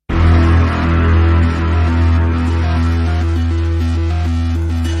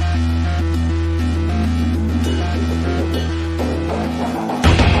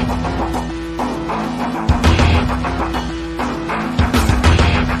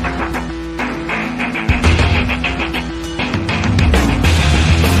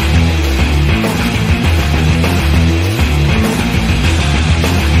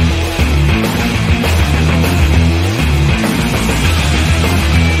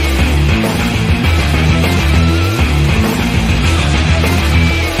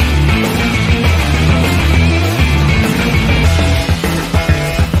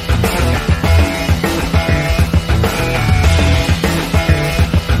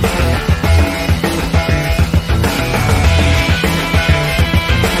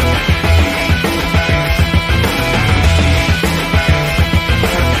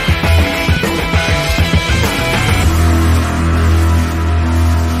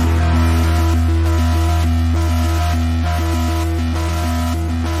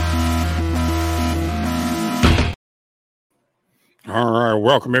right,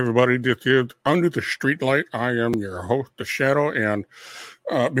 welcome everybody. This is Under the Streetlight. I am your host, The Shadow, and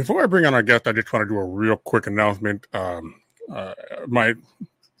before I bring on our guest, I just want to do a real quick announcement. My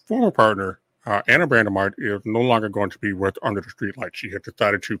former partner, Anna Brandemart, is no longer going to be with Under the Streetlight. She has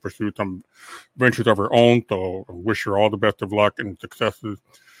decided to pursue some ventures of her own, so I wish her all the best of luck and successes.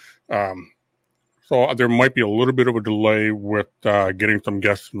 So there might be a little bit of a delay with getting some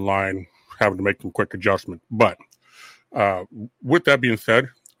guests in line, having to make some quick adjustments, but with that being said,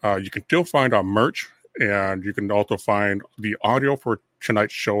 you can still find our merch, and you can also find the audio for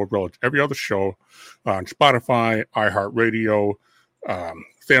tonight's show, as well as every other show on Spotify, iHeartRadio,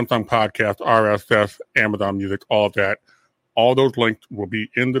 Samsung Podcast, RSS, Amazon Music, all of that. All those links will be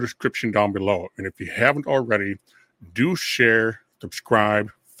in the description down below. And if you haven't already, do share,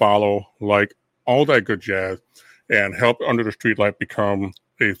 subscribe, follow, like, all that good jazz, and help Under the Streetlight become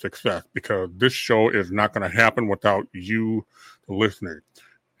a success, because this show is not going to happen without you, the listener.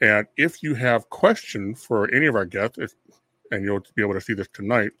 And if you have questions for any of our guests, and you'll be able to see this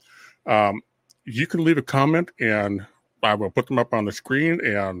tonight, you can leave a comment and I will put them up on the screen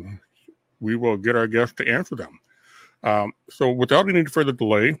and we will get our guests to answer them. So without any further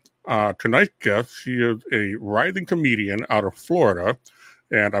delay, tonight's guest, she is a rising comedian out of Florida,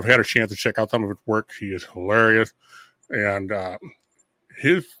 and I've had a chance to check out some of his work. He is hilarious, and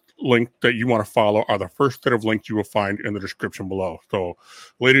his link that you want to follow are the first set of links you will find in the description below. So,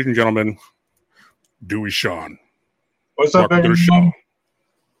 ladies and gentlemen, Dewey Shawn. What's up, everyone? Welcome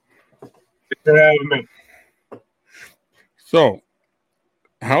to the show. Thanks for having me. So,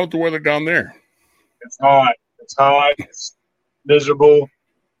 how's the weather down there? It's hot. It's hot. It's miserable.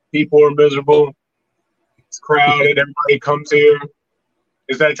 People are miserable. It's crowded. Everybody comes here.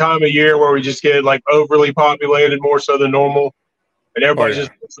 It's that time of year where we just get like overly populated, more so than normal. And everybody's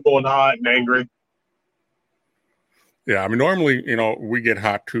just miserable and hot and angry. Yeah, I mean, normally, we get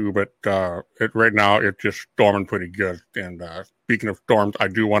hot too, but right now it's just storming pretty good. And speaking of storms, I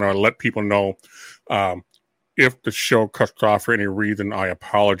do want to let people know if the show cuts off for any reason, I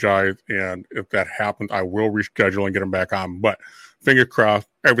apologize. And if that happens, I will reschedule and get them back on. But fingers crossed,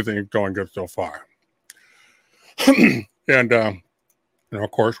 everything is going good so far. And,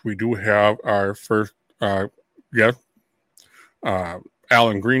 of course, we do have our first guest.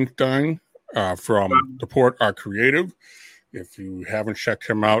 Alan Greenstein from Support Our Creative. If you haven't checked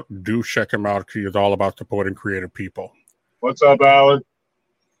him out, do check him out. He is all about supporting creative people. What's up, Alan?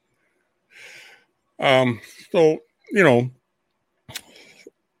 So,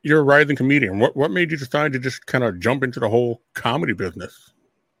 you're a rising comedian. What made you decide to just kind of jump into the whole comedy business?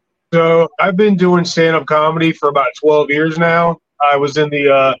 So I've been doing stand-up comedy for about 12 years now. I was in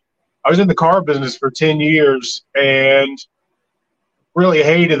the car business for 10 years and really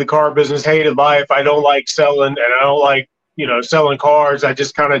hated the car business, hated life. I don't like selling, and I don't like, selling cars. I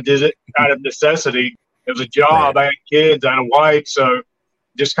just kind of did it out of necessity. It was a job. Right. I had kids, I had a wife, so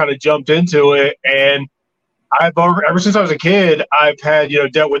just kind of jumped into it. And ever since I was a kid, I've had,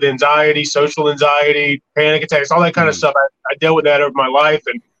 dealt with anxiety, social anxiety, panic attacks, all that kind of stuff. I dealt with that over my life,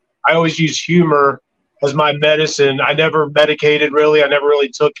 and I always used humor as my medicine. I never medicated, really. I never really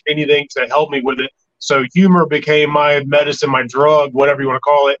took anything to help me with it. So humor became my medicine, my drug, whatever you want to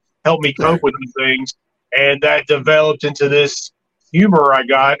call it, helped me cope with these things. And that developed into this humor I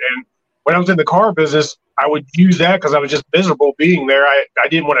got. And when I was in the car business, I would use that because I was just miserable being there. I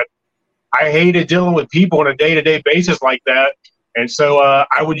didn't want to, I hated dealing with people on a day-to-day basis like that. And so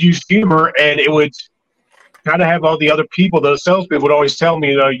I would use humor, and it would kind of have all the other people, those salespeople would always tell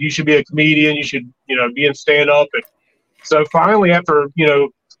me, you should be a comedian, you should, be in stand-up. And so finally, after,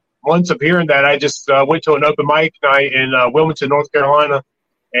 months of hearing that, I just went to an open mic night in Wilmington, North Carolina,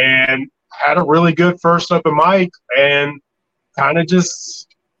 and had a really good first open mic, and kind of just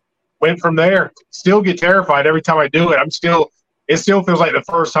went from there. Still get terrified every time I do it. It still feels like the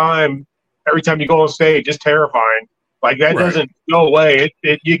first time. Every time you go on stage, it's terrifying. Like that doesn't go away.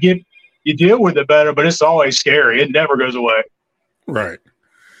 You deal with it better, but it's always scary. It never goes away. Right.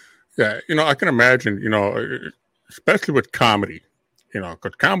 Yeah. I can imagine, especially with comedy.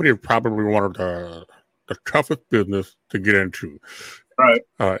 Because comedy is probably one of the toughest business to get into. Right.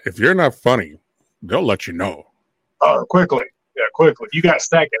 If you're not funny, they'll let you know. Oh, quickly. Yeah, quickly. You got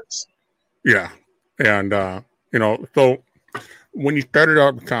seconds. Yeah. And, so when you started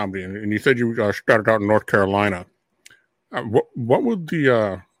out with comedy, and you said you started out in North Carolina, what was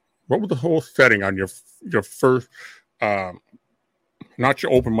the whole setting on your first, not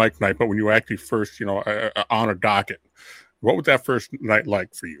your open mic night, but when you were actually first, on a docket? What was that first night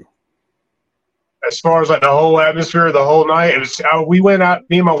like for you? As far as like the whole atmosphere, the whole night, it was. We went out.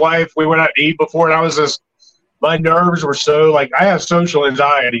 Me and my wife, we went out to eat before, and I was just my nerves were so like I have social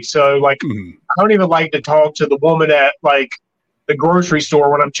anxiety, so like I don't even like to talk to the woman at like the grocery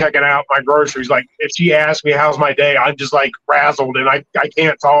store when I'm checking out my groceries. Like if she asks me how's my day, I'm just like frazzled and I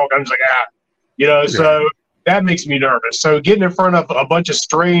can't talk. I'm just like So that makes me nervous. So getting in front of a bunch of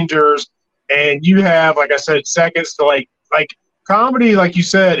strangers and you have, like I said, seconds to like comedy, like you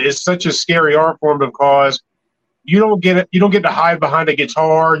said, is such a scary art form because you don't get to hide behind a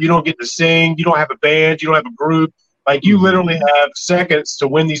guitar. You don't get to sing. You don't have a band. You don't have a group. Like you literally have seconds to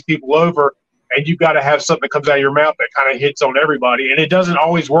win these people over, and you've got to have something that comes out of your mouth that kind of hits on everybody. And it doesn't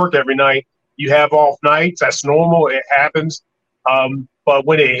always work every night. You have off nights. That's normal. It happens. But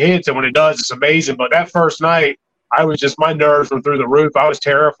when it hits and when it does, it's amazing. But that first night, my nerves were through the roof. I was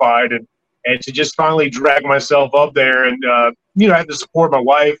terrified, and to just finally drag myself up there, and I had to support my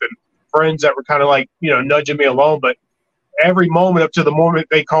wife and friends that were kind of like, nudging me along. But every moment up to the moment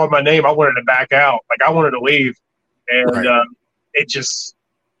they called my name, I wanted to back out. Like I wanted to leave. And it's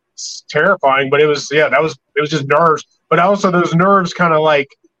terrifying, but it was just nerves. But also those nerves kind of like,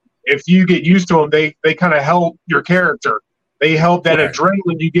 if you get used to them, they kind of help your character. They help that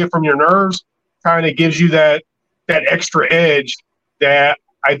adrenaline you get from your nerves kind of gives you that extra edge that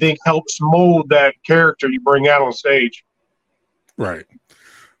I think helps mold that character you bring out on stage. Right.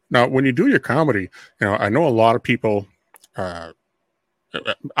 Now, when you do your comedy, I know a lot of people, I'm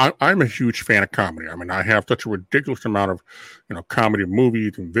a huge fan of comedy. I mean, I have such a ridiculous amount of, comedy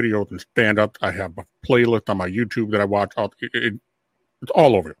movies and videos and stand-up. I have a playlist on my YouTube that I watch. It's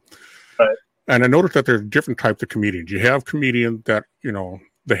all over it. Right. And I noticed that there's different types of comedians. You have comedians that,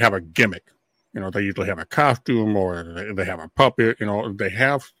 they have a gimmick. They usually have a costume or they have a puppet. They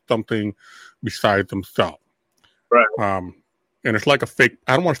have something besides themselves. Right. And it's like a fake,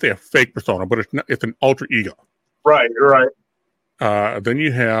 I don't want to say a fake persona, but it's an alter ego. Right, you're right. Then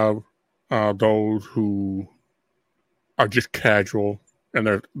you have those who are just casual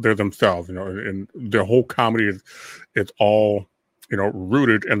and they're themselves, and their whole comedy is all,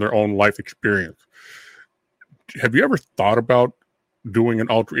 rooted in their own life experience. Have you ever thought about doing an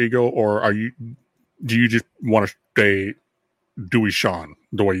alter ego, or do you just want to stay Dewey Shawn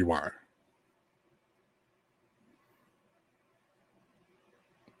the way you are?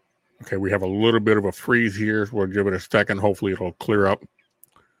 Okay, we have a little bit of a freeze here. We'll give it a second. Hopefully it'll clear up.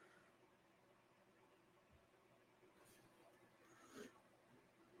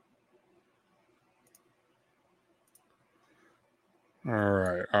 All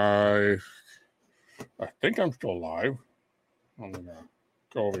right. I think I'm still live. I'm going to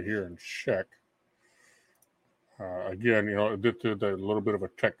go over here and check. Again, this is a little bit of a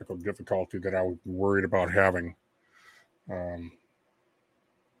technical difficulty that I was worried about having.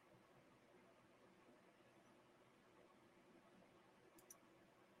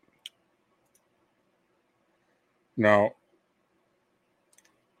 Now,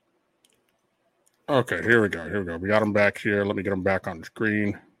 okay, here we go. We got them back here. Let me get them back on the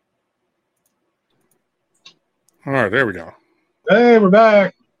screen. All right, there we go. Hey, we're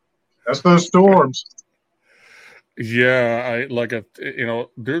back. That's those storms. Yeah, I like it.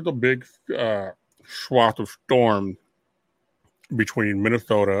 There's a big swath of storm between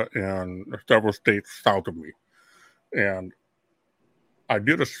Minnesota and several states south of me, and I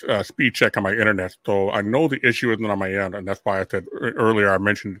did a speed check on my internet, so I know the issue isn't on my end, and that's why I said earlier I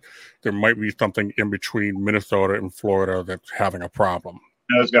mentioned there might be something in between Minnesota and Florida that's having a problem.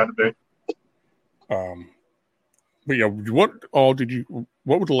 That's got to be. But yeah, what was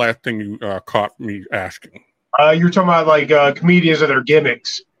the last thing you caught me asking? You're talking about like comedians and their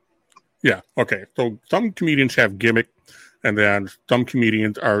gimmicks. Yeah. Okay. So some comedians have gimmick, and then some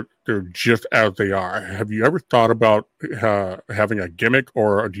comedians they're just as they are. Have you ever thought about having a gimmick,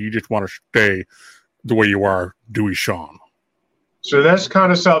 or do you just want to stay the way you are, Dewey Shawn? So that's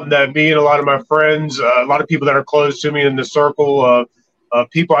kind of something that me and a lot of my friends, a lot of people that are close to me in the circle of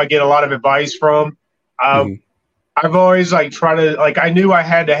people I get a lot of advice from. I've always tried to, I knew I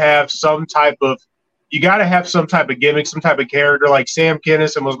had to have some type of, you got to have some type of gimmick, some type of character. Like Sam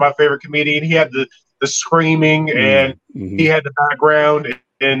Kinison was my favorite comedian. He had the screaming and he had the background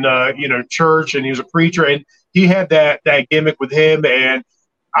in church, and he was a preacher, and he had that gimmick with him. And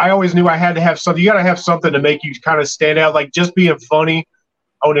I always knew I had to have something. You got to have something to make you kind of stand out. Like just being funny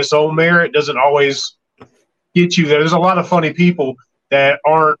on its own merit doesn't always get you there. There's a lot of funny people that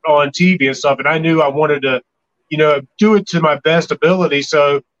aren't on TV and stuff, and I knew I wanted to, do it to my best ability.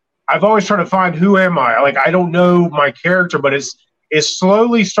 So I've always tried to find, who am I? I don't know my character, but it's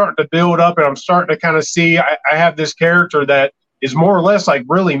slowly starting to build up, and I'm starting to kind of see I have this character that is more or less like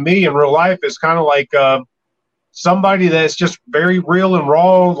really me in real life. It's kind of like somebody that's just very real and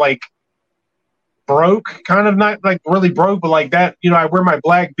raw, like broke, kind of not like really broke, but like that, you know, I wear my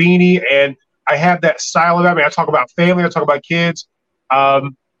black beanie and I have that style about me. I talk about family, I talk about kids.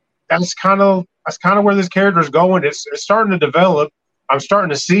 That's kind of where this character is going. It's starting to develop. I'm starting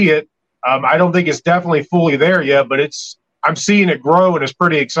to see it. I don't think it's definitely fully there yet, but I'm seeing it grow, and it's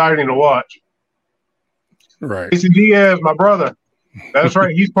pretty exciting to watch. Right. Jason Diaz, my brother. That's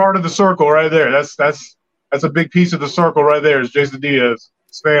right. He's part of the circle right there. That's a big piece of the circle right there. Is Jason Diaz,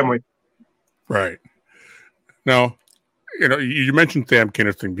 his family. Right. Now, you know, you mentioned Sam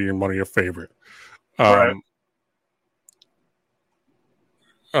Kinison being one of your favorite. Right.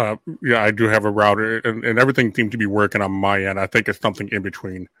 Yeah, I do have a router, and everything seemed to be working on my end. I think it's something in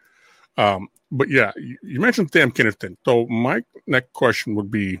between. But yeah, you mentioned Sam Kinison. So my next question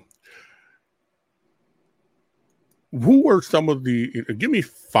would be, who were some of give me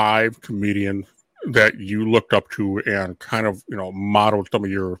 5 comedians that you looked up to and kind of, you know, modeled some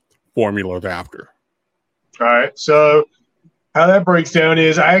of your formulas after? All right. So how that breaks down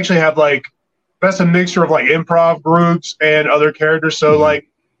is I actually have that's a mixture of improv groups and other characters. So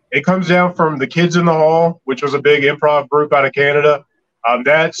it comes down from the Kids in the Hall, which was a big improv group out of Canada.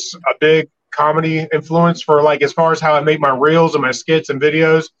 That's a big comedy influence for as far as how I make my reels and my skits and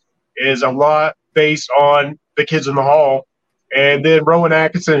videos is a lot based on the Kids in the Hall. And then Rowan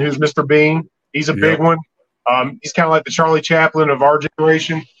Atkinson, who's Mr. Bean, he's a big one. He's kind of like the Charlie Chaplin of our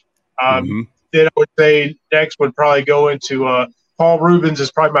generation. Then I would say next would probably go into Paul Rubens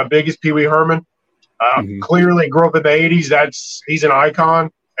is probably my biggest. Pee Wee Herman. Clearly grew up in the 80s. He's an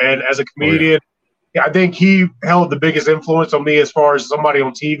icon. And as a comedian, I think he held the biggest influence on me as far as somebody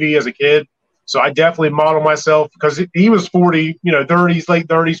on TV as a kid. So I definitely model myself because he was 40, late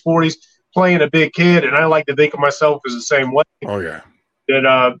 30s, 40s, playing a big kid. And I like to think of myself as the same way. Oh, yeah. Then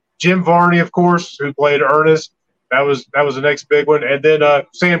Jim Varney, of course, who played Ernest. That was the next big one. And then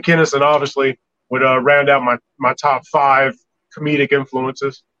Sam Kinison, obviously, would round out my top 5 comedic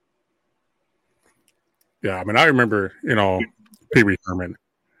influences. Yeah, I mean, I remember, Pee Wee Herman.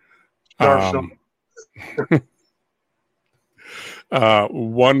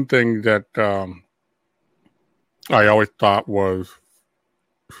 One thing that I always thought was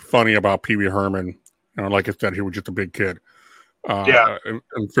funny about Pee Wee Herman, like I said, he was just a big kid.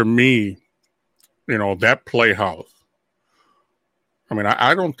 And for me, that playhouse. I mean,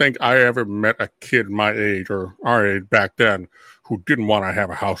 I don't think I ever met a kid my age or our age back then who didn't want to have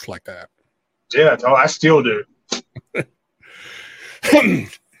a house like that. Yeah, I still do.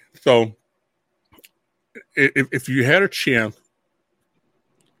 So, if you had a chance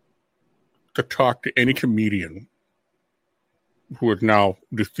to talk to any comedian who is now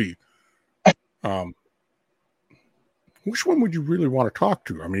deceased, which one would you really want to talk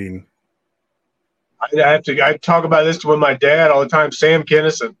to? I mean, I talk about this with my dad all the time. Sam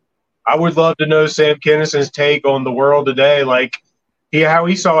Kinison. I would love to know Sam Kinison's take on the world today. How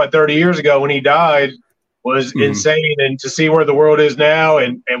he saw it 30 years ago when he died was insane. And to see where the world is now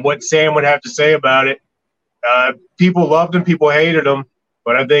and what Sam would have to say about it. People loved him, people hated him.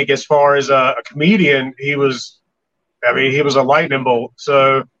 But I think as far as a comedian, he was a lightning bolt.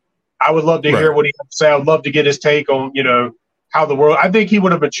 So I would love to hear what he had to say. I'd love to get his take on, how the world – I think he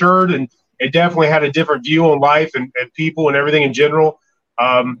would have matured and definitely had a different view on life and people and everything in general.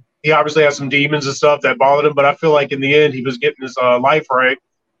 He obviously had some demons and stuff that bothered him, but I feel like in the end he was getting his life right.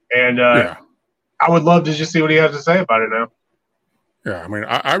 And I would love to just see what he has to say about it now. Yeah, I mean,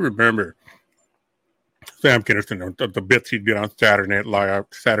 I remember Sam Kinison, the bits he did on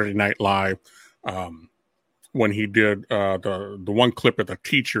Saturday Night Live, when he did the one clip of the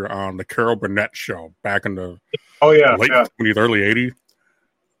teacher on the Carol Burnett show back in the late 70s, early 80s.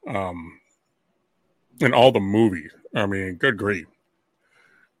 And all the movies. I mean, good grief.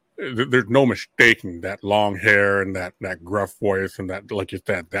 There's no mistaking that long hair and that gruff voice and that, like you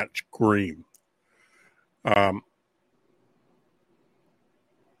said, that scream.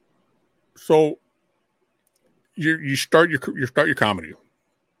 So you start your comedy,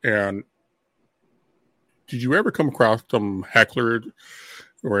 and did you ever come across some heckler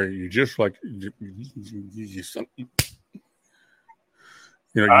where you just you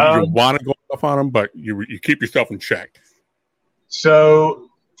want to go off on them, but you keep yourself in check? So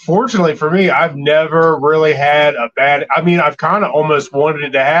fortunately for me, I've never really had a bad – I've kind of almost wanted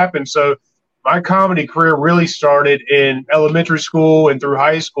it to happen. So my comedy career really started in elementary school and through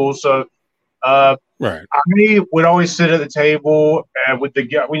high school. So I would always sit at the table and with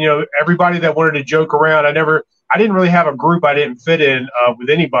everybody that wanted to joke around. I didn't really have a group I didn't fit in with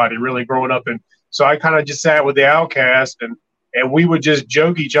anybody really growing up. And so I kind of just sat with the outcast and we would just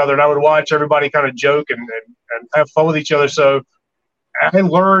joke each other. And I would watch everybody kind of joke and have fun with each other. So I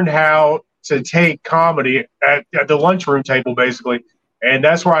learned how to take comedy at the lunchroom table, basically. And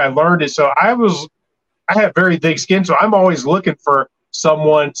that's where I learned it. So I have very thick skin. So I'm always looking for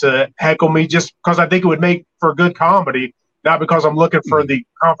someone to heckle me just because I think it would make for good comedy, not because I'm looking for the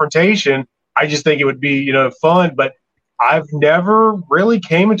confrontation. I just think it would be, fun. But I've never really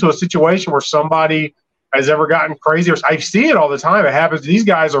came into a situation where somebody has ever gotten crazy. I see it all the time. It happens. These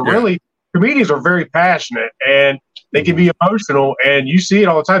guys are comedians are very passionate and they can be emotional, and you see it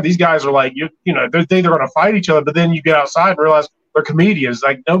all the time. These guys are like, they think they're going to fight each other, but then you get outside and realize they're comedians.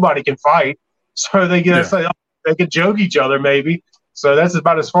 Like, nobody can fight. So they they can joke each other maybe. So that's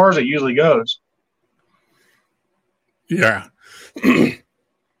about as far as it usually goes. Yeah. I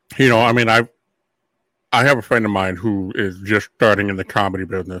have a friend of mine who is just starting in the comedy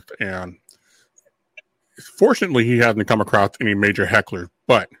business, and fortunately he hasn't come across any major hecklers,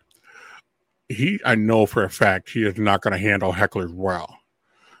 but I know for a fact he is not going to handle hecklers well.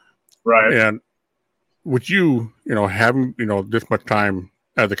 Right. And with you, having, this much time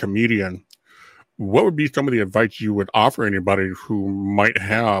as a comedian, what would be some of the advice you would offer anybody who might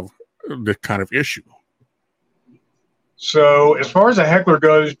have this kind of issue? So as far as a heckler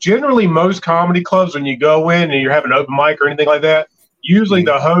goes, generally most comedy clubs, when you go in and you're having an open mic or anything like that, usually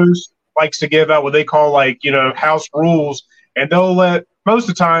the host likes to give out what they call house rules, and they'll let most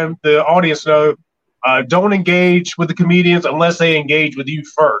of the time the audience know, don't engage with the comedians unless they engage with you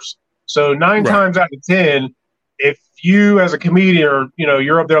first. So 9 times out of 10, if you as a comedian or,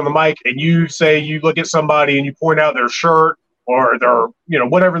 you're up there on the mic and you say you look at somebody and you point out their shirt or their,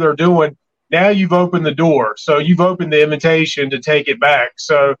 whatever they're doing, now you've opened the door. So you've opened the invitation to take it back.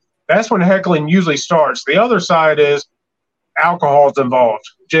 So that's when heckling usually starts. The other side is alcohol's involved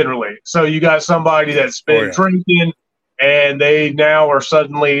generally. So you got somebody that's been drinking and they now are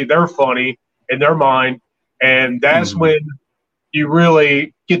suddenly, they're funny in their mind. And that's when you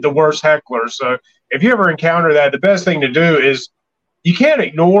really get the worst hecklers. So if you ever encounter that, the best thing to do is you can't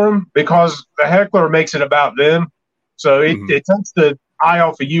ignore them because the heckler makes it about them. So it takes the eye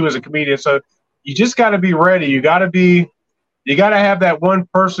off of you as a comedian. So you just got to be ready. You got to have that one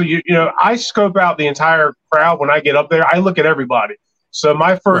person. I scope out the entire crowd when I get up there. I look at everybody. So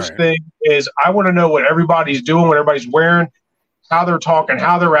my first thing is I want to know what everybody's doing, what everybody's wearing, how they're talking,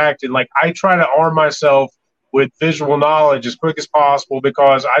 how they're acting. Like, I try to arm myself with visual knowledge as quick as possible,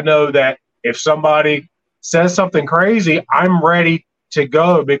 because I know that if somebody says something crazy, I'm ready to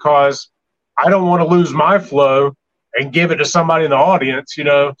go, because I don't want to lose my flow and give it to somebody in the audience,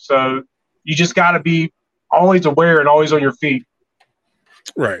 So you just got to be always aware and always on your feet.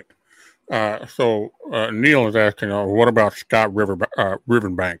 Right. So Neil is asking, what about Scott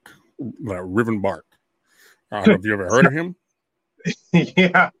Rivenbank? Rivenbark. Have you ever heard of him?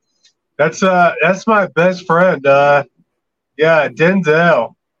 Yeah, that's my best friend.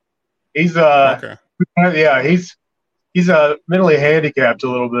 Denzel. He's he's mentally handicapped a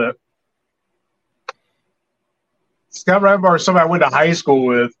little bit. Scott Rivenbark is somebody I went to high school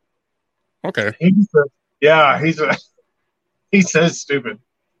with. Okay. He says stupid.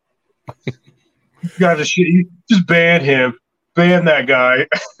 You got to just ban him. Ban that guy.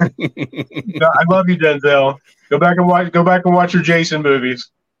 I love you, Denzel. Go back and watch your Jason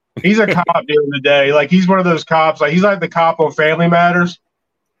movies. He's a cop during the day. Like, he's one of those cops. Like, he's like the cop on Family Matters,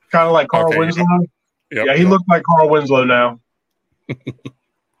 kind of like Carl Winslow. Yep, he looks like Carl Winslow now.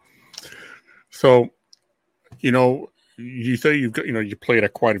 So, you say you've got, you played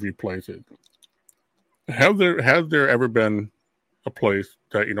at quite a few places. Has there ever been a place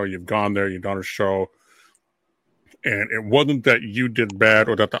that, you've gone there, you've done a show, and it wasn't that you did bad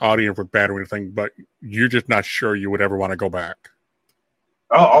or that the audience was bad or anything, but you're just not sure you would ever want to go back?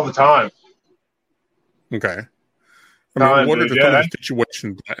 Oh, all the time. Okay. What are some of the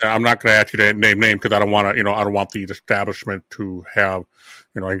situations? I'm not going to ask you to name because I don't want to, I don't want the establishment to have,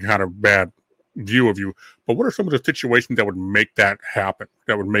 a kind of bad view of you. But what are some of the situations that would make that happen,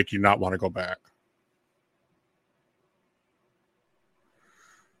 that would make you not want to go back?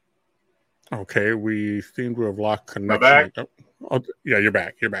 Okay, we seem to have lost connection. Oh, yeah, you're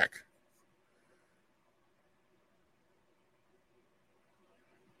back. You're back.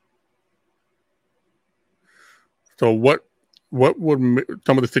 So what would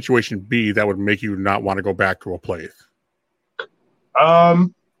some of the situations be that would make you not want to go back to a place?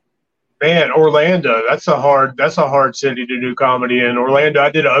 Man, Orlando. That's a hard city to do comedy in. Orlando.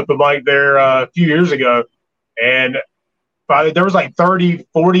 I did an open mic there a few years ago, and there was like 30,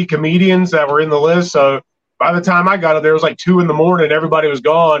 40 comedians that were in the list. So by the time I got up there, it was like 2 a.m. Everybody was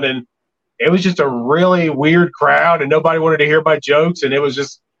gone, and it was just a really weird crowd, and nobody wanted to hear my jokes, and it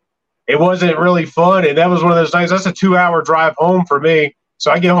wasn't really fun. And that was one of those nights. That's a 2-hour drive home for me. So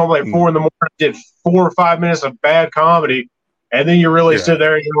I get home like 4 in the morning, did 4 or 5 minutes of bad comedy, and then you really sit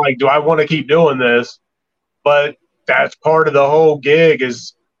there and you're like, do I want to keep doing this? But that's part of the whole gig.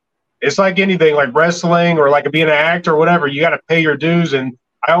 Is it's like anything, like wrestling or like being an actor or whatever. You got to pay your dues, and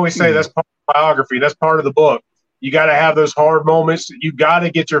I always say that's part of the biography. That's part of the book. You got to have those hard moments. You got to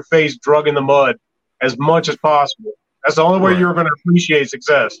get your face drug in the mud as much as possible. That's the only way you're going to appreciate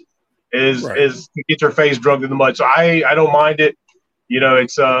success is to get your face drugged in the mud. So I don't mind it. You know,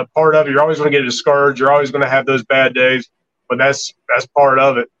 it's part of it. You're always going to get discouraged. You're always going to have those bad days, but that's part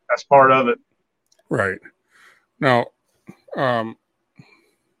of it. That's part of it. Right. Now,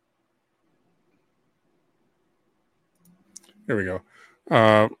 here we go.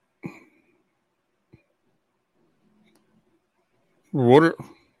 What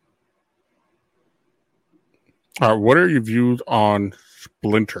are your views on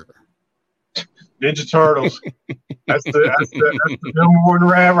Splinter? Ninja Turtles. That's the number one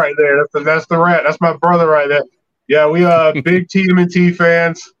rat right there. That's the rat. That's my brother right there. Yeah, we big TMNT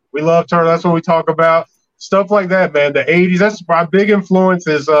fans. We love Turtles. That's what we talk about. Stuff like that, man. The 80s. That's my big influence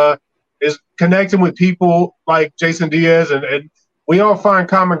is connecting with people like Jason Diaz, and we all find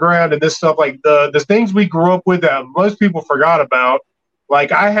common ground in this stuff. Like the things we grew up with that most people forgot about.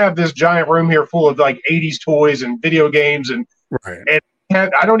 Like I have this giant room here full of like 80s toys and video games, and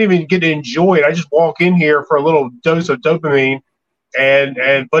I don't even get to enjoy it. I just walk in here for a little dose of dopamine,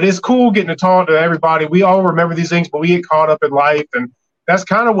 but it's cool getting to talk to everybody. We all remember these things, but we get caught up in life, and that's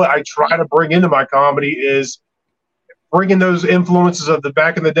kind of what I try to bring into my comedy is bringing those influences of the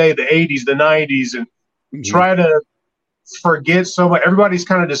back in the day, the 80s, the 90s, and try to forget so much. Everybody's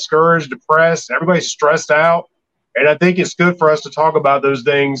kind of discouraged, depressed. Everybody's stressed out, and I think it's good for us to talk about those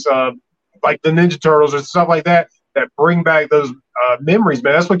things like the Ninja Turtles or stuff like that bring back those memories,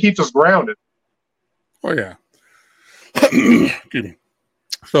 man. That's what keeps us grounded. Oh, yeah. Excuse me.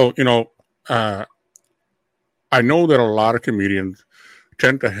 So, I know that a lot of comedians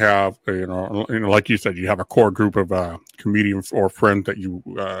tend to have, like you said, you have a core group of comedians or friends that you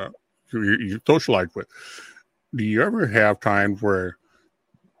socialize with. Do you ever have times where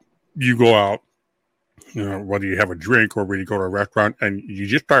you go out, whether you have a drink or whether you go to a restaurant, and you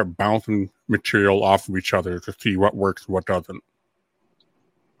just start bouncing material off of each other to see what works and what doesn't?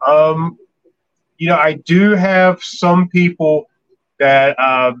 I do have some people that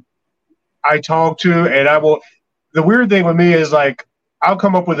I talk to, and I will. The weird thing with me is like I'll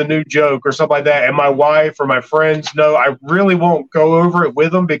come up with a new joke or something like that, and my wife or my friends know I really won't go over it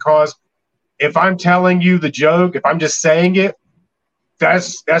with them, because if I'm telling you the joke, if I'm just saying it,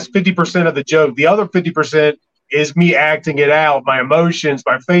 that's 50% of the joke. The other 50% is me acting it out, my emotions,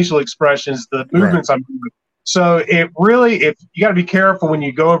 my facial expressions, the movements I'm doing. So it really, if you got to be careful when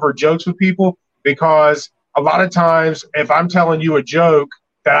you go over jokes with people, because a lot of times if I'm telling you a joke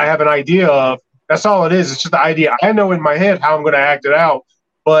that I have an idea of, that's all it is. It's just the idea. I know in my head how I'm going to act it out.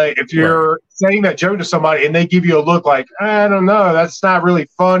 But if you're saying that joke to somebody and they give you a look like, I don't know, that's not really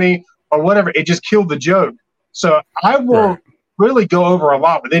funny or whatever, it just killed the joke. So I won't really go over a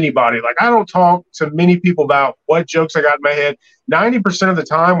lot with anybody. Like I don't talk to many people about what jokes I got in my head. 90% of the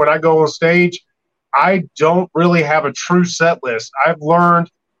time when I go on stage, I don't really have a true set list. I've learned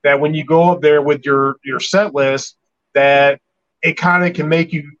that when you go up there with your set list, that it kind of can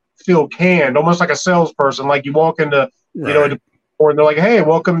make you feel canned, almost like a salesperson. Like you walk into, or they're like, hey,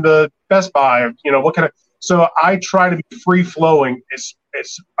 welcome to Best Buy. What kind of, so I try to be free flowing. It's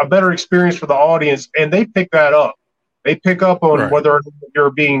a better experience for the audience, and they pick that up. They pick up on whether you're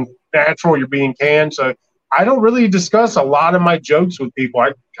being natural, you're being canned. So I don't really discuss a lot of my jokes with people.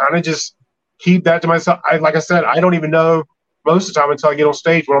 I kind of just keep that to myself. Like I said, I don't even know most of the time until I get on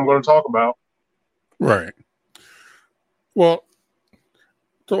stage what I'm going to talk about. Right. Well,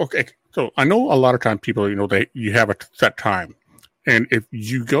 so I know a lot of times people, you have a set time, and if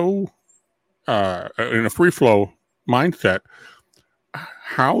you go in a free flow mindset,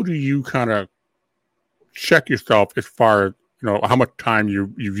 how do you kind of check yourself as far as how much time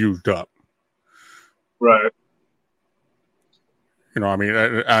you've used up? Right. I mean,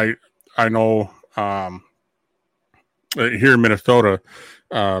 I know here in Minnesota,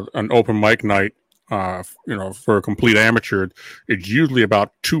 an open mic night, for a complete amateur, it's usually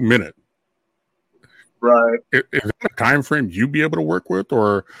about 2 minutes. Right. Is that a time frame you'd be able to work with,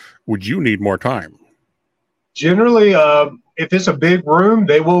 or would you need more time? Generally, if it's a big room,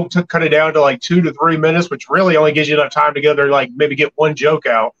 they will cut it down to like 2 to 3 minutes, which really only gives you enough time together to like maybe get one joke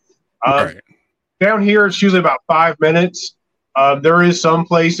out. Down here, it's usually about 5 minutes. There is some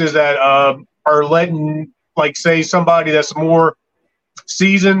places that are letting, like, say somebody that's more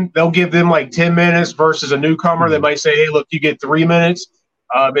seasoned, they'll give them like 10 minutes versus a newcomer. They might say, hey, look, you get 3 minutes.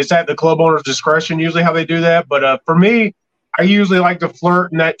 It's at the club owner's discretion usually how they do that. But for me, I usually like to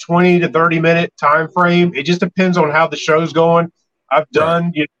flirt in that 20 to 30-minute time frame. It just depends on how the show's going. I've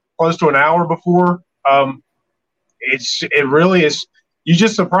done close to an hour before. It really is. You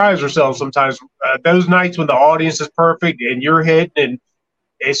just surprise yourself sometimes. Those nights when the audience is perfect and you're hitting, and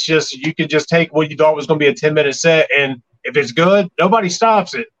it's just you can just take what you thought was going to be a 10-minute set, and if it's good, nobody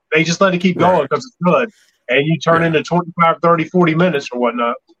stops it. They just let it keep going because it's good, and you turn into 25, 30, 40 minutes or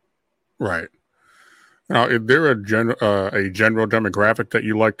whatnot. Right. Now, is there a general demographic that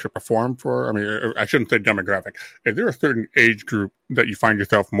you like to perform for? I mean, I shouldn't say demographic. Is there a certain age group that you find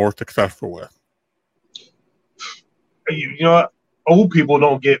yourself more successful with? You know what? Old people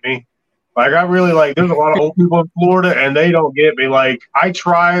don't get me. Like, I really there's a lot of old people in Florida, and they don't get me. Like, I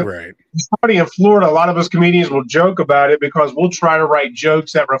try. Right. Somebody in Florida, a lot of us comedians will joke about it because we'll try to write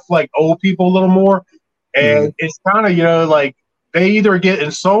jokes that reflect old people a little more. And it's kind of, like, they either get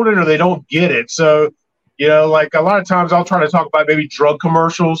insulted or they don't get it. So, like, a lot of times I'll try to talk about maybe drug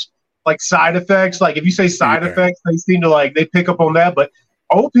commercials, like side effects. Like, if you say side effects, they seem to, they pick up on that. But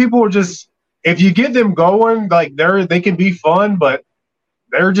old people are just, if you get them going, like, they can be fun, but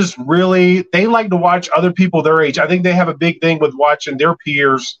they're just really, they like to watch other people their age. I think they have a big thing with watching their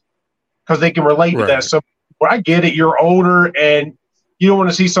peers because they can relate to that. So I get it. You're older and you don't want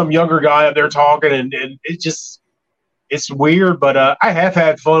to see some younger guy up there talking, and it's weird. But I have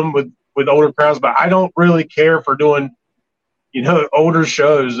had fun with older crowds, but I don't really care for doing, older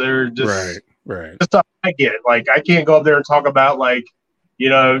shows. They're just right. That's stuff I get. Like, I can't go up there and talk about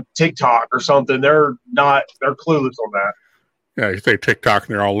TikTok or something. They're clueless on that. Yeah, you say TikTok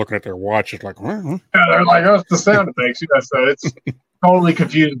and they're all looking at their watches like, Yeah, they're like, that's the sound effects. So it's totally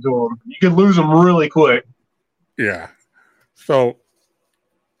confusing to them. You can lose them really quick. Yeah. So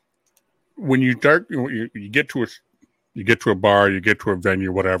when you start, you get to a bar, you get to a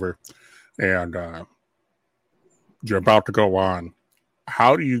venue, whatever, and you're about to go on.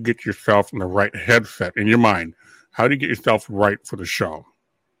 How do you get yourself in the right headset in your mind? How do you get yourself right for the show?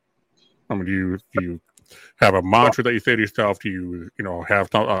 I mean, do you have a mantra that you say to yourself? Do you have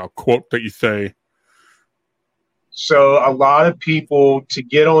a quote that you say? So a lot of people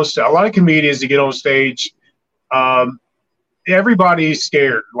a lot of comedians to get on stage, everybody's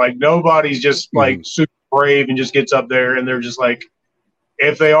scared. Like, nobody's just like super brave and just gets up there and they're just like,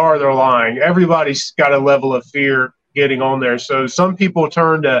 if they are, they're lying. Everybody's got a level of fear getting on there. So some people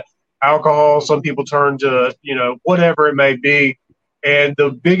turn to alcohol, some people turn to, whatever it may be. And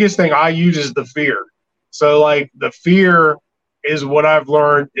the biggest thing I use is the fear. So, like, the fear is what I've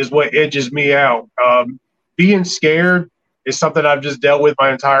learned is what edges me out. Being scared is something I've just dealt with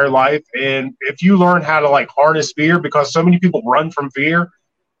my entire life. And if you learn how to, harness fear, because so many people run from fear,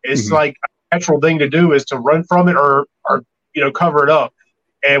 it's like a natural thing to do is to run from it or cover it up.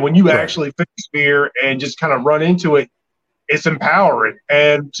 And when you actually face fear and just kind of run into it, it's empowering.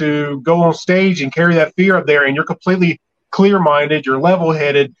 And to go on stage and carry that fear up there, and you're completely clear-minded, you're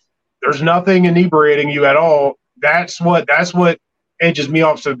level-headed, there's nothing inebriating you at all. That's what edges me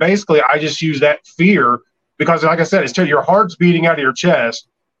off. So basically, I just use that fear because, like I said, it's your heart's beating out of your chest.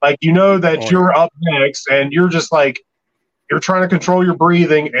 Like, that you're up next, and you're just you're trying to control your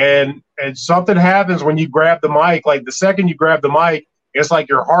breathing, and something happens when you grab the mic. Like, the second you grab the mic, it's like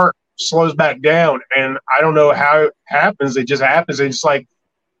your heart slows back down, and I don't know how it happens. It just happens.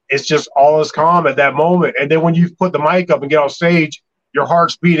 It's just all is calm at that moment. And then when you put the mic up and get off stage, your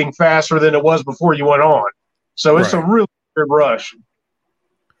heart's beating faster than it was before you went on. So it's a really good rush.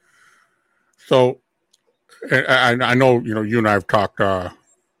 So I know, you and I have talked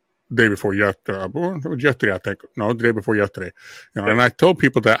day before yesterday. It was yesterday, I think. No, the day before yesterday. And I told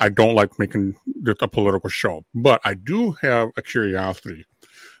people that I don't like making this a political show. But I do have a curiosity.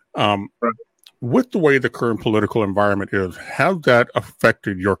 With the way the current political environment is, has that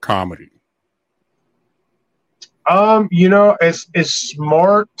affected your comedy? It's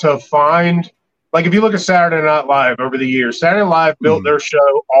smart to find, like, if you look at Saturday Night Live over the years, Saturday Night Live built their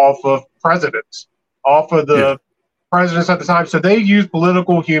show off of presidents, off of the presidents at the time. So they used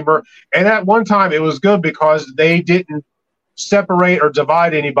political humor. And at one time it was good because they didn't separate or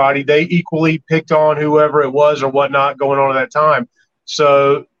divide anybody. They equally picked on whoever it was or whatnot going on at that time.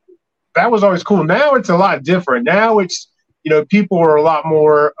 So that was always cool. Now it's a lot different. Now it's, people are a lot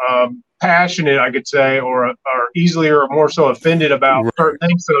more passionate, I could say, or easily or more so offended about certain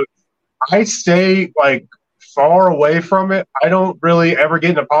things. So I stay far away from it. I don't really ever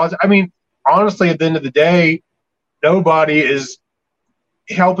get into politics. I mean, honestly, at the end of the day, nobody is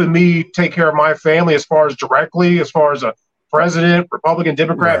helping me take care of my family as far as directly, as far as a president, Republican,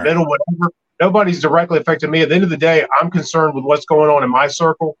 Democrat, middle, whatever. nobody's directly affected me. At the end of the day, I'm concerned with what's going on in my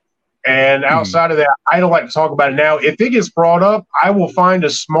circle. And outside of that, I don't like to talk about it now. If it gets brought up, I will find a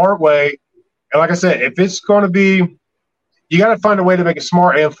smart way. And like I said, if it's going to be, you got to find a way to make it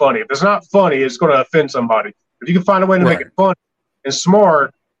smart and funny. If it's not funny, it's going to offend somebody. If you can find a way to make it fun and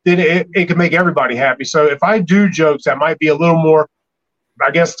smart, then it can make everybody happy. So if I do jokes that might be a little more, I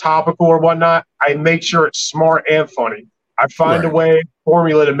guess, topical or whatnot, I make sure it's smart and funny. I find a way,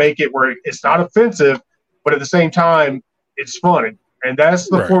 formula to make it where it's not offensive, but at the same time, it's funny. And that's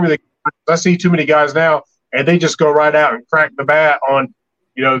the formula. I see too many guys now, and they just go right out and crack the bat on,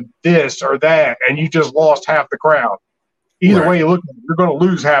 this or that, and you just lost half the crowd. Either way you look, you're going to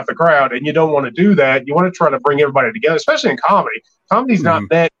lose half the crowd, and you don't want to do that. You want to try to bring everybody together, especially in comedy. Comedy's not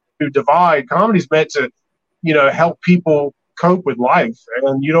meant to divide. Comedy's meant to, help people cope with life.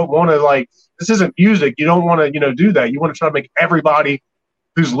 And you don't want to, this isn't music. You don't want to, do that. You want to try to make everybody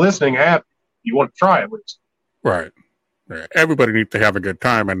who's listening happy. You want to try at least. Right. Everybody needs to have a good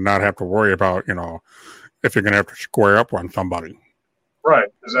time and not have to worry about, if you're going to have to square up on somebody. Right.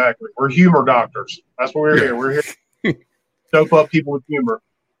 Exactly. We're humor doctors. That's what we're here. We're here. Dope up people with humor.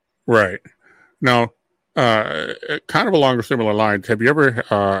 Right. Now, kind of along a similar lines, have you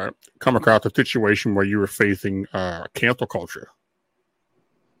ever come across a situation where you were facing cancel culture?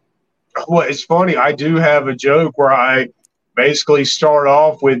 Well, it's funny. I do have a joke where I basically start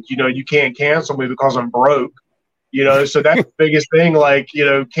off with, you can't cancel me because I'm broke. So that's the biggest thing.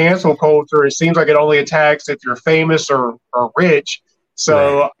 Cancel culture, it seems like it only attacks if you're famous or rich.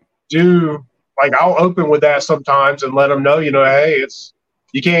 So I'll open with that sometimes and let them know, hey,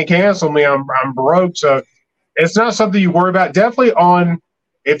 you can't cancel me. I'm broke. So it's not something you worry about. Definitely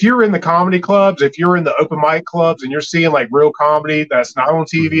if you're in the comedy clubs, if you're in the open mic clubs and you're seeing real comedy that's not on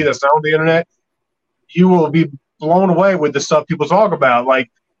TV, that's not on the internet, you will be blown away with the stuff people talk about.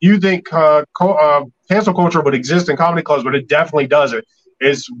 You think cancel culture would exist in comedy clubs, but it definitely doesn't.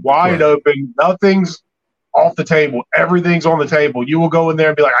 It's wide open. Nothing's off the table. Everything's on the table. You will go in there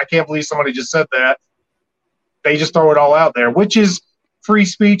and be like, I can't believe somebody just said that. They just throw it all out there, which is free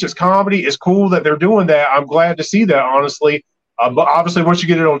speech. It's comedy. It's cool that they're doing that. I'm glad to see that, honestly. But obviously, once you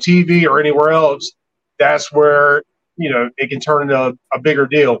get it on TV or anywhere else, that's where, it can turn into a bigger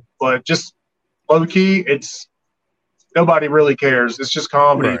deal. But just low key, nobody really cares. It's just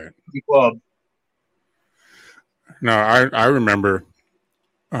comedy club. No, I remember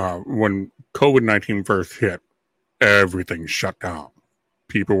when COVID-19 first hit, everything shut down.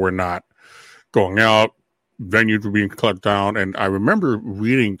 People were not going out. Venues were being closed down. And I remember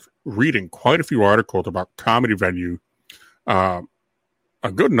reading quite a few articles about comedy venue. A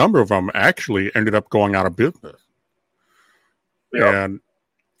good number of them actually ended up going out of business. Yep. And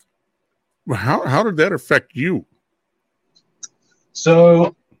how did that affect you?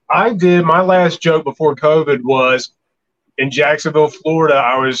 So I did my last joke before COVID was in Jacksonville, Florida.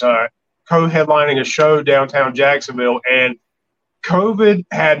 I was co-headlining a show downtown Jacksonville, and COVID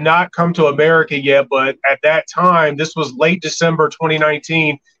had not come to America yet. But at that time, this was late December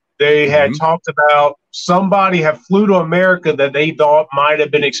 2019, they had talked about somebody had flew to America that they thought might have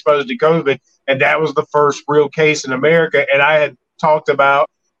been exposed to COVID, and that was the first real case in America. And I had talked about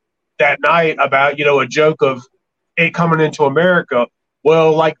that night about, a joke of it coming into America.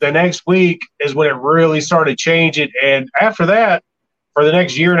 Well, the next week is when it really started changing. And after that, for the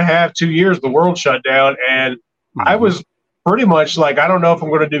next year and a half, 2 years, the world shut down. And I was pretty much I don't know if I'm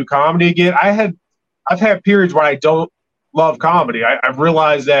going to do comedy again. I've had periods where I don't love comedy. I've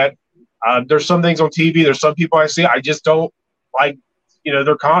realized that there's some things on TV. There's some people I see. I just don't like,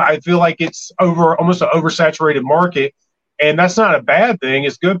 I feel like it's almost an oversaturated market. And that's not a bad thing.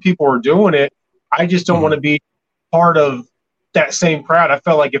 It's good people are doing it. I just don't want to be part of that same crowd. I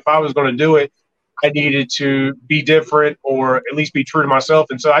felt like if I was going to do it, I needed to be different or at least be true to myself.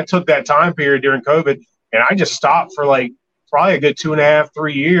 And so I took that time period during COVID and I just stopped for probably a good 2.5,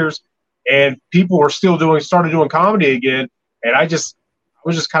 3 years. And people were still started doing comedy again. And I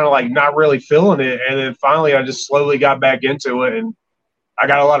was just kind of not really feeling it. And then finally I just slowly got back into it. And I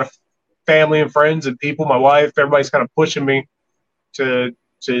got a lot of family and friends and people, my wife, everybody's kind of pushing me to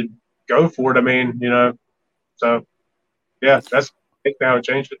go for it. I mean, so yeah, that's how it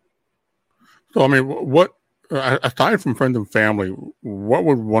changed it. So, I mean, what, aside from friends and family, what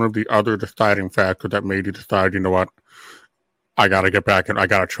was one of the other deciding factors that made you decide, you know what, I got to get back and I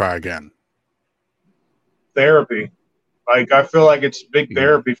got to try again? Therapy. I feel like it's big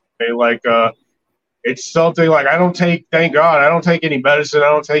therapy for me. It's something I don't take, thank God, I don't take any medicine. I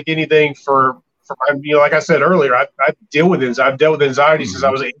don't take anything for like I said earlier, I've dealt with anxiety since I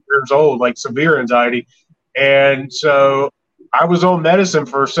was 8 years old, severe anxiety. And so I was on medicine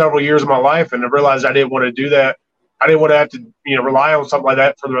for several years of my life, and I realized I didn't want to do that. I didn't want to have to, rely on something like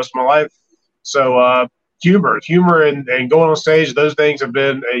that for the rest of my life. So humor and going on stage, those things have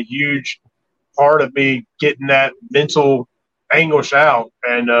been a huge part of me getting that mental anguish out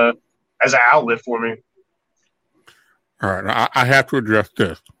and as an outlet for me. All right, I have to address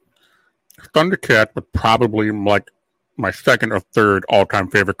this. Thundercat was probably like my second or third all-time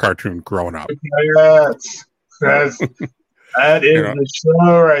favorite cartoon growing up. Yes, that is the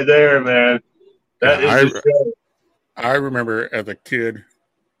show right there, man. That is the show. I remember as a kid,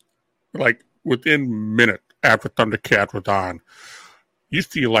 like within minutes after Thundercat was on, you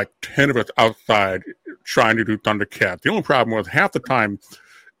see like 10 of us outside trying to do Thundercat. The only problem was half the time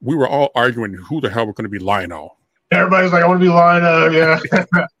we were all arguing who the hell was going to be Lionel. Everybody's like, I want to be Lionel. Yeah,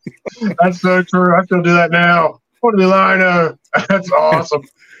 that's so true. I still do that now. I want to be Lionel. That's awesome.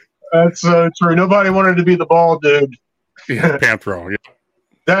 That's so true. Nobody wanted to be the bald dude. Yeah, Panthro. Yeah.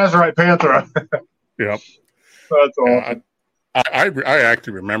 That's right, Panthro. Yep. That's awesome. I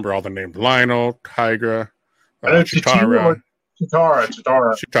actually remember all the names: Lionel, Tigra, Chitara.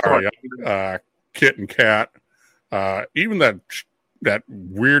 Yeah. Kit and Cat. Even that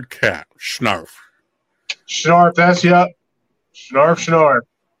weird cat, Snarf. Snarf, that's yep. Snarf.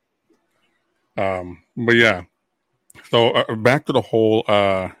 But yeah. So back to the whole,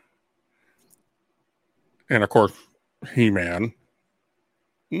 and of course, He-Man.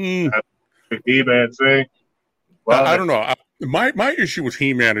 He-Man thing. I don't know. My issue with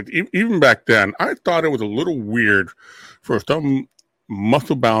He-Man, even back then, I thought it was a little weird for some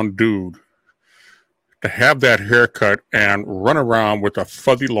muscle-bound dude to have that haircut and run around with a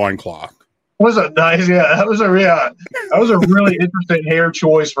fuzzy loincloth. Was a nice, yeah. That was a really interesting hair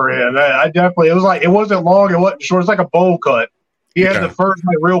choice for him. I definitely, it wasn't long, it wasn't short. It's like a bowl cut. He had the first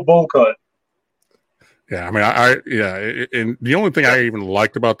real bowl cut. Yeah, I mean, and the only thing I even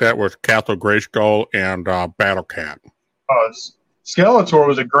liked about that was Castle Grayskull and Battle Cat. Skeletor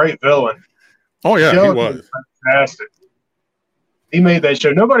was a great villain. Oh yeah, Skeletor was fantastic. He made that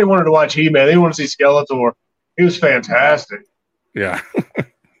show. Nobody wanted to watch He-Man. They wanted to see Skeletor. He was fantastic. Yeah.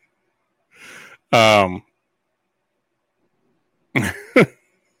 But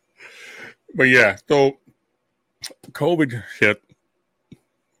yeah, so COVID hit.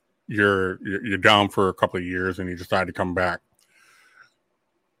 You're down for a couple of years, and you decide to come back.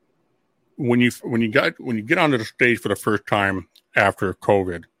 When you get onto the stage for the first time after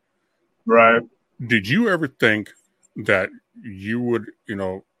COVID, right? Did you ever think that you would,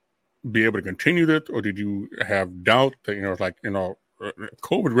 be able to continue this, or did you have doubt that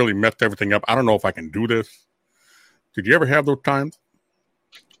COVID really messed everything up? I don't know if I can do this. Did you ever have those times?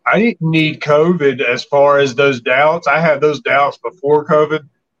 I didn't need COVID as far as those doubts. I had those doubts before COVID.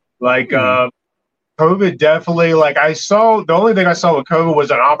 COVID definitely, the only thing I saw with COVID was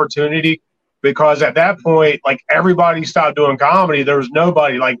an opportunity, because at that point, everybody stopped doing comedy. There was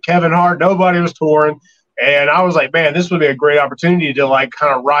nobody, Kevin Hart, nobody was touring. And I was like, man, this would be a great opportunity to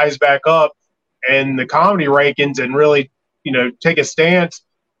kind of rise back up in the comedy rankings and really, take a stance.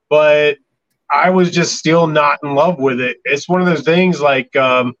 But I was just still not in love with it. It's one of those things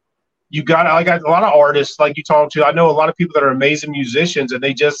you got a lot of artists you talk to. I know a lot of people that are amazing musicians, and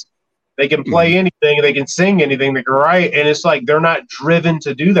they can play anything, they can sing anything, they can write, and it's they're not driven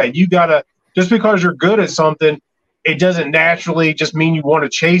to do that. You gotta, just because you're good at something, it doesn't naturally just mean you want to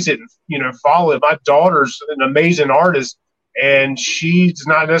chase it and follow it. My daughter's an amazing artist, and she's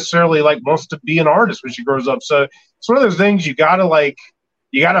not necessarily wants to be an artist when she grows up. So it's one of those things you gotta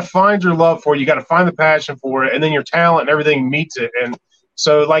find your love for it, you gotta find the passion for it, and then your talent and everything meets it. And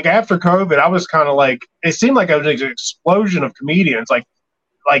so after COVID, I was kind of it seemed like it was an explosion of comedians.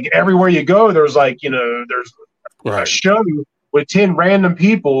 Everywhere you go, there's there's a show with 10 random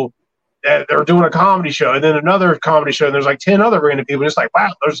people that they're doing a comedy show, and then another comedy show, and there's 10 other random people. It's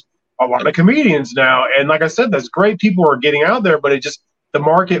wow, there's a lot of comedians now. And like I said, that's great. People are getting out there, but the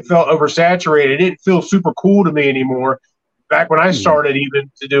market felt oversaturated. It didn't feel super cool to me anymore. Back when I started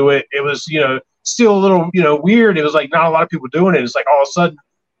even to do it, it was, still a little, weird. It was not a lot of people doing it. It's all of a sudden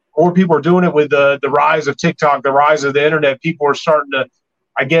more people are doing it with the rise of TikTok, the rise of the internet. People are starting to,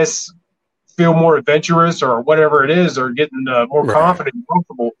 I guess, feel more adventurous or whatever it is, or getting more confident and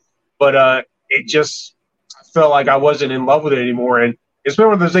comfortable. But it just felt like I wasn't in love with it anymore. And it's been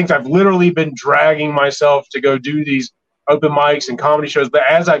one of those things I've literally been dragging myself to go do these open mics and comedy shows. But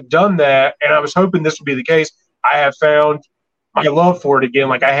as I've done that, and I was hoping this would be the case, I have found my love for it again,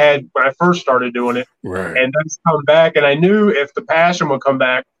 like I had when I first started doing it. Right. And that's come back. And I knew if the passion would come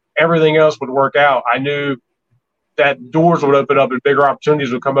back, everything else would work out. I knew that doors would open up and bigger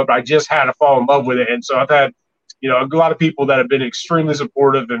opportunities would come up. I just had to fall in love with it. And so I've had a lot of people that have been extremely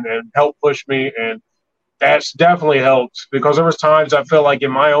supportive and helped push me. And that's definitely helped, because there was times I felt like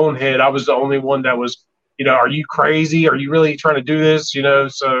in my own head, I was the only one that was, are you crazy? Are you really trying to do this?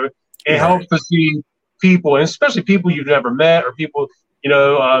 So it helps to see people, and especially people you've never met, or people,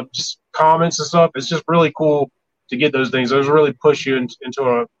 just comments and stuff. It's just really cool to get those things. Those really push you into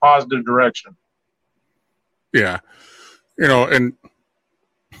a positive direction. Yeah. And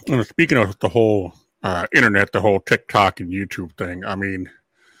speaking of the whole internet, the whole TikTok and YouTube thing, I mean,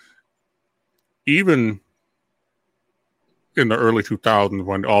 even in the early 2000s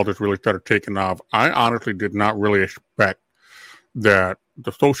when all this really started taking off, I honestly did not really expect that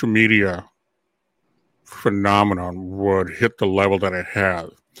the social media phenomenon would hit the level that it has.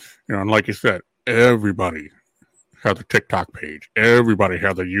 And like you said, everybody has a TikTok page. Everybody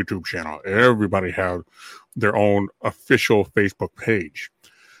has a YouTube channel. Everybody has their own official Facebook page.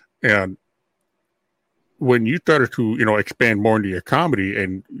 And when you started to, expand more into your comedy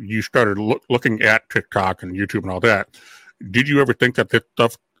and you started looking at TikTok and YouTube and all that, did you ever think that this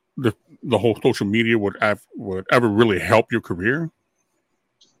stuff, the whole social media would ever really help your career?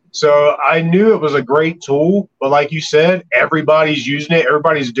 So I knew it was a great tool, but like you said, everybody's using it.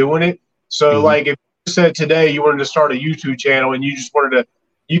 Everybody's doing it. So like if you said today you wanted to start a YouTube channel and you just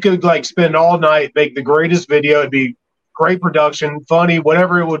you could like spend all night, make the greatest video. It'd be great production, funny,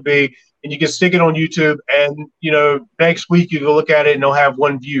 whatever it would be. And you can stick it on YouTube, and, next week you can look at it and they'll have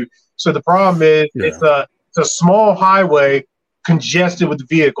one view. So the problem is it's a small highway congested with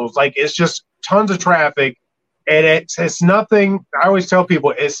vehicles. Like, it's just tons of traffic, and it's nothing. I always tell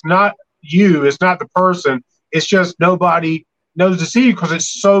people, it's not you, it's not the person. It's just nobody knows to see you because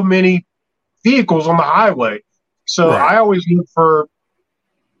it's so many vehicles on the highway. So I always look for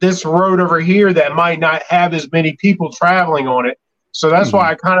this road over here that might not have as many people traveling on it. So that's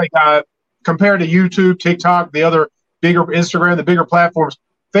why I kind of got, compared to YouTube, TikTok, the other bigger Instagram, the bigger platforms,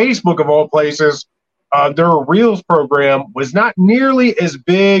 Facebook of all places, their Reels program was not nearly as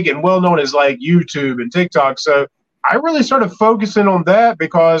big and well known as like YouTube and TikTok. So I really started focusing on that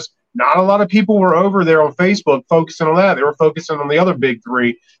because not a lot of people were over there on Facebook focusing on that. They were focusing on the other big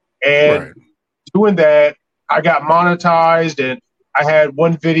three. And doing that, I got monetized, and I had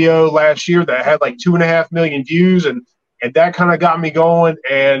one video last year that had like 2.5 million views, and that kind of got me going.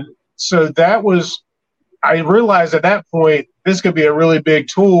 And so I realized at that point, this could be a really big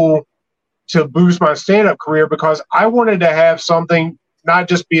tool to boost my stand-up career, because I wanted to have something, not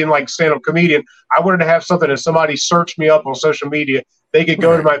just being like stand-up comedian. I wanted to have something that somebody searched me up on social media. They could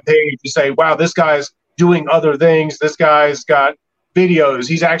go to my page and say, wow, this guy's doing other things. This guy's got videos.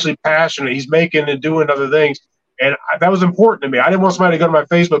 He's actually passionate. He's making and doing other things. And that was important to me. I didn't want somebody to go to my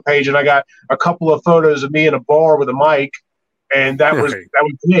Facebook page and I got a couple of photos of me in a bar with a mic, and that was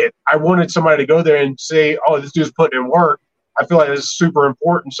it. I wanted somebody to go there and say, oh, this dude's putting in work. I feel like it's super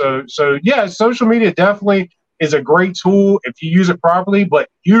important. So yeah, social media definitely is a great tool if you use it properly, but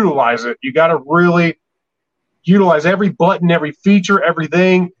utilize it. You got to really utilize every button, every feature,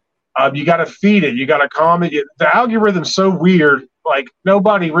 everything. You got to feed it. You got to comment. The algorithm's so weird. Like,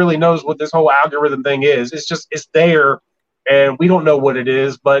 nobody really knows what this whole algorithm thing is. It's there, and we don't know what it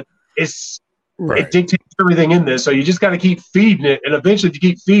is, but it dictates everything in this. So you just got to keep feeding it, and eventually, if you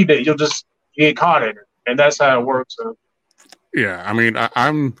keep feeding it, you'll just get caught in it, and that's how it works. So. Yeah, I mean,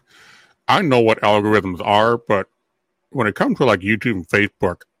 I know what algorithms are, but when it comes to like YouTube and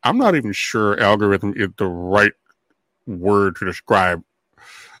Facebook, I'm not even sure algorithm is the right word to describe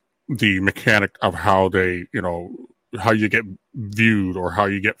the mechanic of how they, how you get viewed or how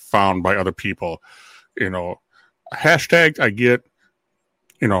you get found by other people. Hashtags I get,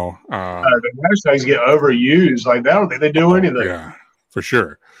 the hashtags get overused. Like, I don't think they do anything. Yeah, for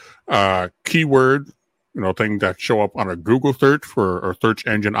sure. Keyword, things that show up on a Google search or search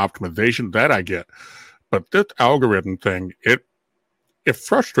engine optimization, that I get. But this algorithm thing, it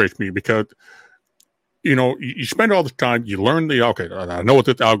frustrates me because, you spend all this time, you learn I know what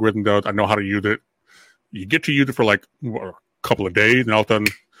this algorithm does, I know how to use it. You get to use it for like a couple of days, and all of a sudden,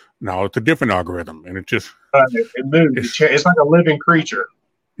 now it's a different algorithm, and it just it moves. It's like a living creature.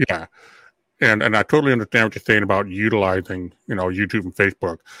 Yeah, and I totally understand what you're saying about utilizing YouTube and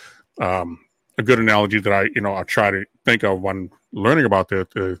Facebook. A good analogy that I try to think of when learning about this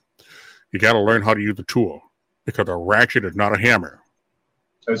is you got to learn how to use the tool, because a ratchet is not a hammer.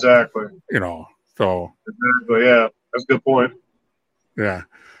 Exactly. So exactly, yeah, that's a good point. Yeah.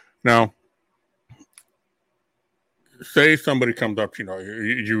 Now, say somebody comes up,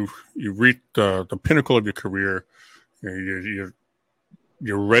 you reach the pinnacle of your career, you're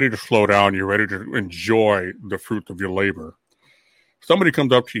ready to slow down, you're ready to enjoy the fruits of your labor. Somebody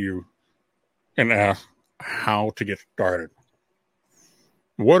comes up to you and asks, how to get started,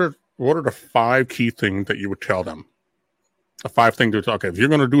 what are the 5 key things that you would tell them? The 5 things that, okay, if you're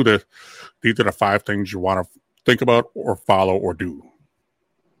going to do this, these are the 5 things you want to think about or follow or do.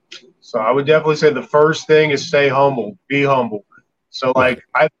 So I would definitely say the first thing is stay humble, be humble. So like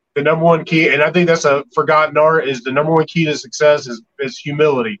the number one key, and I think that's a forgotten art, is the number one key to success is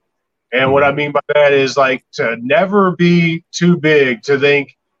humility. And what I mean by that is like to never be too big to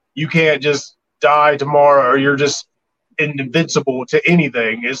think you can't just die tomorrow or you're just invincible to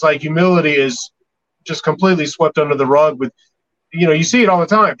anything. It's like humility is just completely swept under the rug with, you see it all the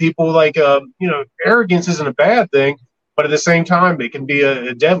time. People like, arrogance isn't a bad thing, but at the same time, it can be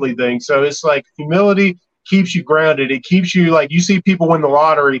a deadly thing. So it's like humility keeps you grounded. It keeps you like, you see people win the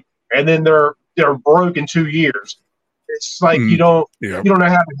lottery and then they're broke in 2 years. It's like you don't know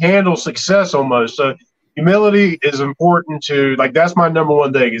how to handle success almost. So humility is important to, like, that's my number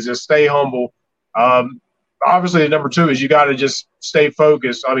one thing, is just stay humble. Obviously, the number 2 is you got to just stay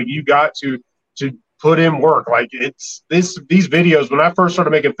focused. I mean, you got to put in work. Like these videos, when I first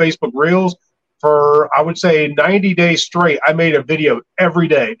started making Facebook Reels, for I would say 90 days straight, I made a video every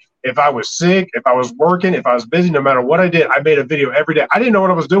day. If I was sick, if I was working, if I was busy, no matter what I did, I made a video every day. I didn't know what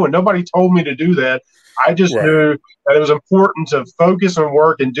I was doing. Nobody told me to do that. I just knew that it was important to focus on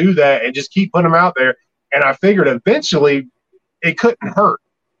work and do that and just keep putting them out there. And I figured eventually it couldn't hurt.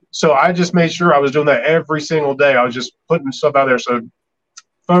 So I just made sure I was doing that every single day. I was just putting stuff out there. So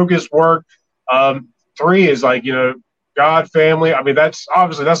focus, work. 3 is like, God, family. I mean, that's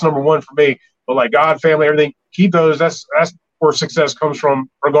number 1 for me. But like God, family, everything, keep those. That's where success comes from,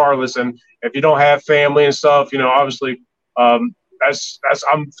 regardless. And if you don't have family and stuff, obviously, that's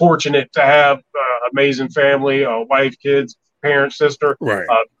I'm fortunate to have amazing family, wife, kids, parents, sister,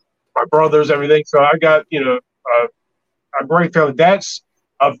 my brothers, everything. So I got a great family. That's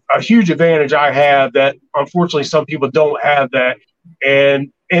a huge advantage I have that unfortunately some people don't have that,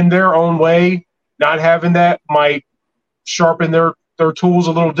 and in their own way, not having that might sharpen their tools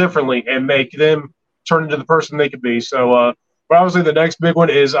a little differently and make them turn into the person they could be. So, but obviously the next big one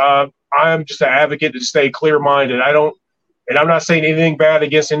is I'm just an advocate to stay clear-minded. I'm not saying anything bad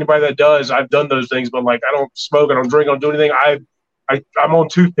against anybody that does. I've done those things, but like I don't smoke, I don't drink, I don't do anything. I'm on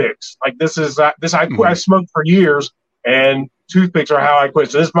toothpicks. Like this. I quit. I smoked for years, and toothpicks are how I quit.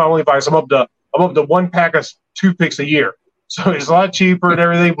 So this is my only advice. I'm up to 1 pack of toothpicks a year, so it's a lot cheaper and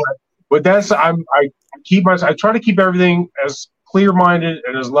everything. But that's I try to keep everything as clear-minded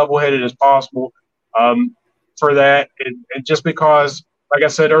and as level-headed as possible for that. And just because, like I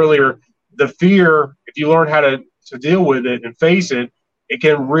said earlier, the fear, if you learn how to deal with it and face it, it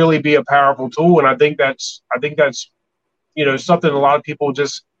can really be a powerful tool. And I think that's something a lot of people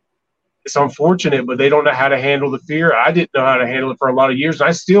just, it's unfortunate, but they don't know how to handle the fear. I didn't know how to handle it for a lot of years.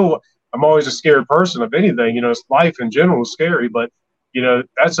 I'm always a scared person of anything. Life in general is scary, but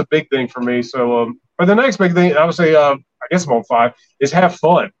that's a big thing for me. So, but the next big thing, I would say, I guess I'm on 5, is have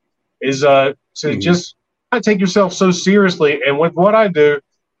fun. Is to just not take yourself so seriously. And with what I do,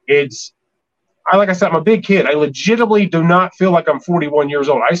 like I said, I'm a big kid. I legitimately do not feel like I'm 41 years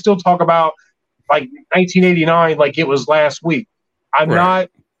old. I still talk about like 1989 like it was last week. I'm not.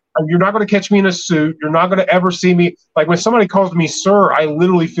 You're not going to catch me in a suit. You're not going to ever see me. Like when somebody calls me sir, I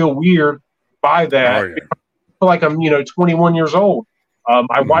literally feel weird by that. I feel like I'm 21 years old.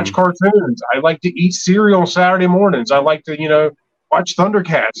 I watch cartoons. I like to eat cereal on Saturday mornings. I like to watch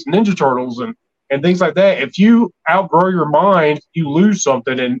Thundercats, Ninja Turtles, and things like that. If you outgrow your mind, you lose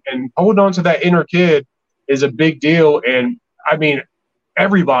something, and holding on to that inner kid is a big deal. And I mean,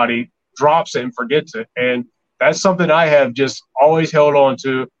 everybody drops it and forgets it. And that's something I have just always held on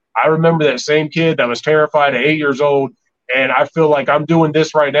to. I remember that same kid that was terrified at 8 years old, and I feel like I'm doing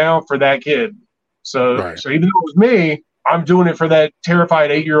this right now for that kid. So even though it was me, I'm doing it for that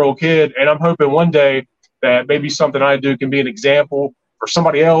terrified 8-year-old kid, and I'm hoping one day that maybe something I do can be an example for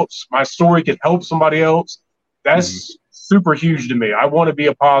somebody else. My story can help somebody else. That's super huge to me. I want to be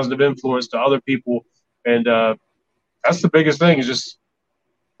a positive influence to other people, and that's the biggest thing. Is just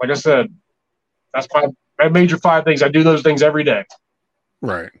like I said, that's my major 5 things. I do those things every day.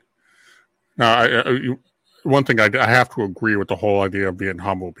 Right. Now, one thing I have to agree with the whole idea of being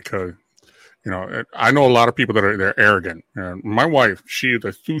humble, because I know a lot of people that they're arrogant. And my wife, she is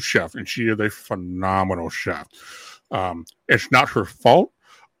a sous chef, and she is a phenomenal chef. It's not her fault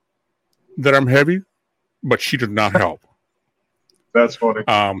that I'm heavy, but she does not help. That's funny.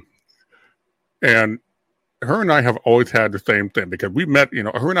 And her and I have always had the same thing, because we met.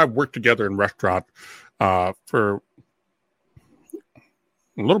 Her and I worked together in restaurants for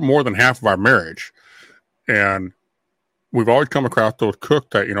a little more than half of our marriage, and we've always come across those cooks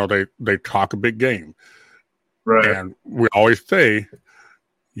that they talk a big game, Right. And we always say,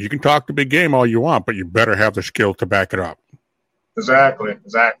 you can talk the big game all you want, but you better have the skill to back it up. Exactly.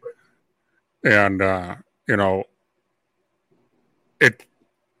 And, it,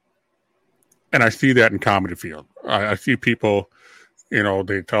 and I see that in comedy field. I see people,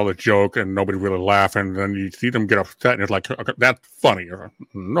 they tell a joke and nobody really laughing. And then you see them get upset and it's like, okay, that's funny.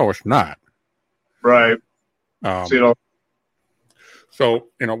 No, it's not. Right. So,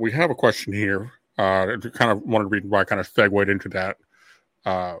 we have a question here. Kind of one of the reasons why I kind of segued into that.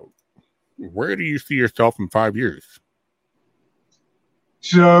 Where do you see yourself in 5 years?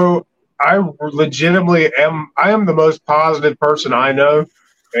 So I legitimately I am the most positive person I know.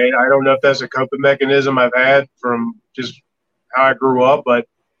 And I don't know if that's a coping mechanism I've had from just how I grew up, but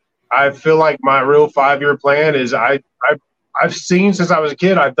I feel like my real 5-year plan is I've seen since I was a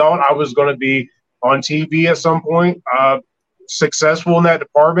kid, I thought I was going to be on TV at some point, successful in that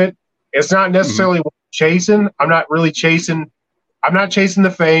department. It's not necessarily what I'm chasing. I'm not chasing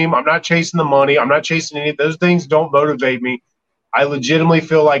the fame. I'm not chasing the money. I'm not chasing any of those things. Don't motivate me. I legitimately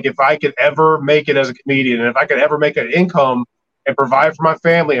feel like if I could ever make it as a comedian and if I could ever make an income and provide for my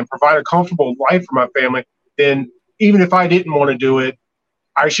family and provide a comfortable life for my family, then even if I didn't want to do it,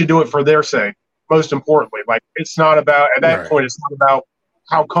 I should do it for their sake. Most importantly, like it's not about at that point, it's not about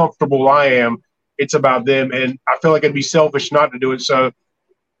how comfortable I am. It's about them. And I feel like it'd be selfish not to do it. So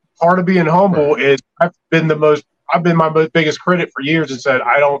part of being humble is I've been my biggest critic for years and said,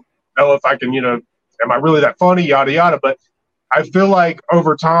 I don't know if I can, am I really that funny? Yada, yada. But I feel like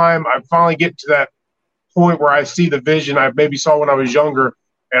over time, I finally get to that point where I see the vision I maybe saw when I was younger.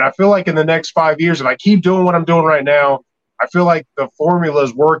 And I feel like in the next 5 years, if I keep doing what I'm doing right now, I feel like the formula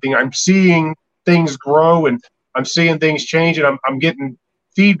is working. I'm seeing things grow and I'm seeing things change and I'm getting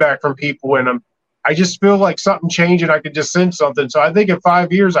feedback from people and I just feel like something changed and I could just sense something. So I think in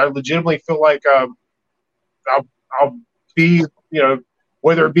 5 years, I legitimately feel like I'll be,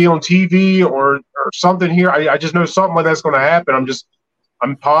 whether it be on TV or something here, I just know something like that's going to happen.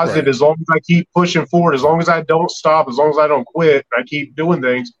 I'm positive as long as I keep pushing forward, as long as I don't stop, as long as I don't quit, I keep doing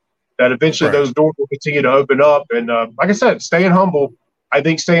things, that eventually those doors will continue to open up. And like I said, staying humble, I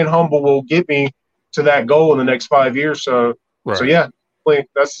think staying humble will get me to that goal in the next 5 years. So yeah,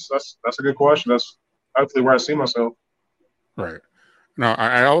 that's a good question. That's hopefully where I see myself. Right. Now,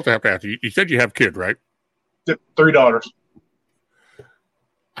 I also have to ask you, you said you have kids, right? 3 daughters.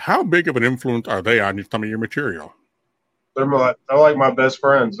 How big of an influence are they on some of your material? They're like my best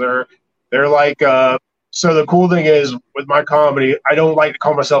friends. They're like so the cool thing is with my comedy, I don't like to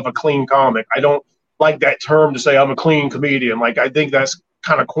call myself a clean comic. I don't like that term to say I'm a clean comedian. Like I think that's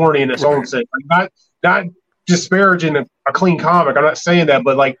kind of corny in its own sense. Like not disparaging a clean comic. I'm not saying that,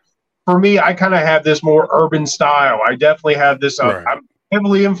 but like for me, I kind of have this more urban style. I definitely have this. I'm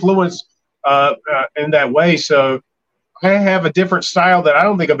heavily influenced in that way. So I have a different style that I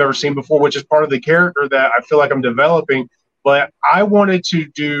don't think I've ever seen before, which is part of the character that I feel like I'm developing. But I wanted to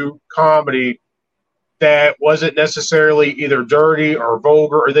do comedy that wasn't necessarily either dirty or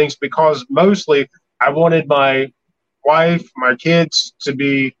vulgar or things, because mostly I wanted my wife, my kids to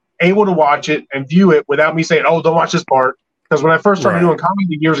be able to watch it and view it without me saying, oh, don't watch this part. Because when I first started doing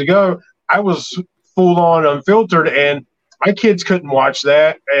comedy years ago, I was full on unfiltered and my kids couldn't watch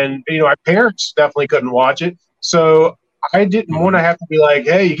that. And, my parents definitely couldn't watch it. So I didn't want to have to be like,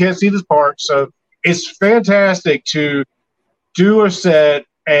 hey, you can't see this part. So it's fantastic to do a set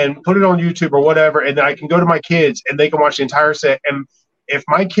and put it on YouTube or whatever, and then I can go to my kids and they can watch the entire set. And if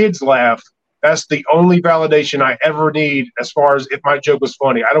my kids laugh, that's the only validation I ever need as far as if my joke was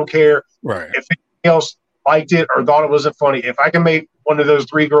funny. I don't care if anyone else liked it or thought it wasn't funny. If I can make one of those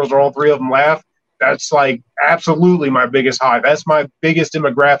 3 girls or all 3 of them laugh, that's like absolutely my biggest high. That's my biggest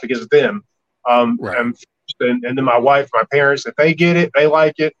demographic is them. And then my wife, my parents, if they get it, they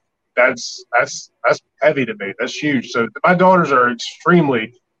like it, that's heavy to me. That's huge. So my daughters are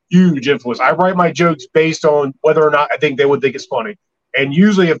extremely huge influence. I write my jokes based on whether or not I think they would think it's funny. And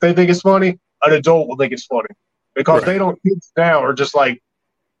usually if they think it's funny, an adult will think it's funny. Because kids now are just like,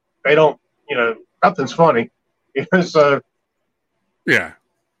 they don't, nothing's funny. So yeah.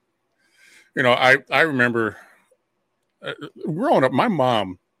 I remember growing up, my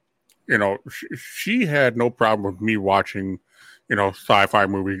mom, she had no problem with me watching, sci-fi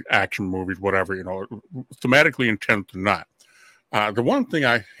movies, action movies, whatever, thematically intense or not. The one thing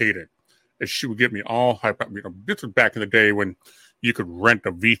I hated is she would get me all hyped up. This was back in the day when you could rent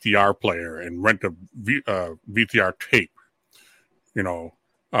a VCR player and rent a VCR tape,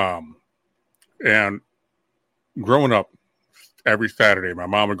 and growing up, every Saturday, my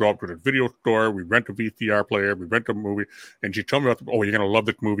mom would go up to the video store. We rent a VCR player. We rent a movie. And she told me, you're going to love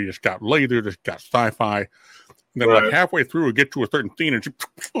this movie. It's got lasers. It's got sci-fi. And then like halfway through, we get to a certain scene and she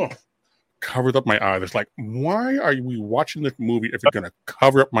covers up my eyes. It's like, why are we watching this movie if you're going to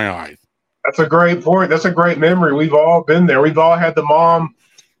cover up my eyes? That's a great point. That's a great memory. We've all been there. We've all had the mom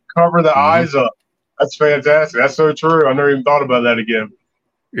cover the eyes up. That's fantastic. That's so true. I never even thought about that again.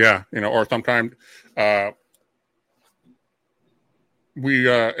 Yeah, or sometimes we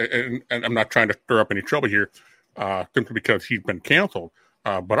and I'm not trying to stir up any trouble here, simply because he's been canceled.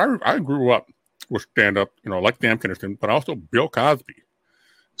 But I grew up with stand-up, like Sam Kinison, but also Bill Cosby.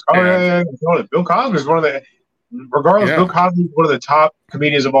 Oh, yeah. Bill Cosby is one of the, regardless, Bill Cosby is one of the top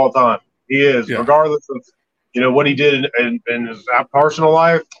comedians of all time. He is, regardless of, what he did in his personal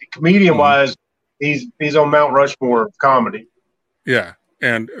life. Comedian-wise, he's on Mount Rushmore of comedy. Yeah,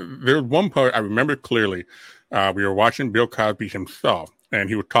 and there's one part I remember clearly. We were watching Bill Cosby himself, and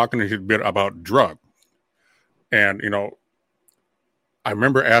he was talking to his bit about drugs. And, I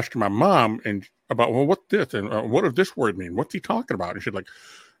remember asking my mom about, well, what's this? And what does this word mean? What's he talking about? And she's like,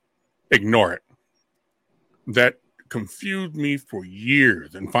 ignore it. That confused me for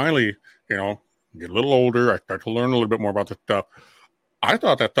years. And finally, get a little older. I start to learn a little bit more about this stuff. I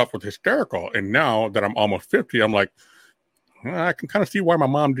thought that stuff was hysterical. And now that I'm almost 50, I'm like, I can kind of see why my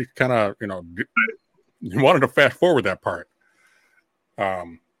mom just kind of, wanted to fast forward that part. But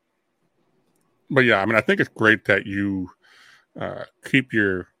yeah, I think it's great that you keep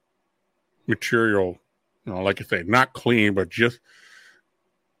your material, like you say, not clean, but just,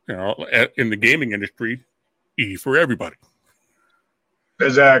 in the gaming industry, for everybody.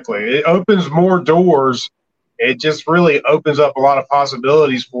 Exactly. It opens more doors. It just really opens up a lot of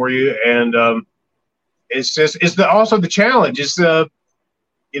possibilities for you. And it's also the challenge. It's,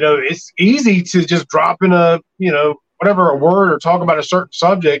 it's easy to just drop in a word or talk about a certain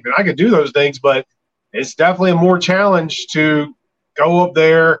subject, and I could do those things, but it's definitely a more challenge to go up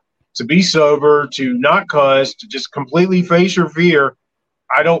there, to be sober, to not cuss, to just completely face your fear.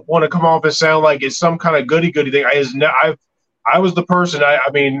 I don't want to come off and sound like it's some kind of goody thing. I was the person. I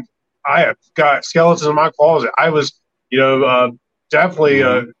have got skeletons in my closet. I was, definitely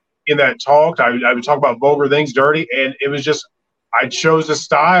in that talk. I would talk about vulgar things, dirty, and it was just I chose a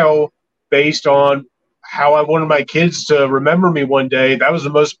style based on how I wanted my kids to remember me one day. That was the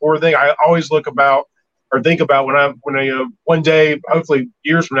most important thing. I always think about when I one day, hopefully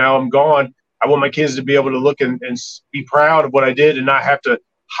years from now, I'm gone. I want my kids to be able to look and be proud of what I did and not have to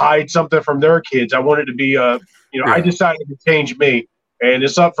hide something from their kids. I wanted to be, I decided to change me, and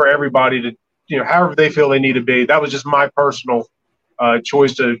it's up for everybody to, however they feel they need to be. That was just my personal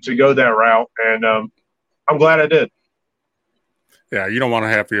choice to go that route, and I'm glad I did. Yeah, you don't want to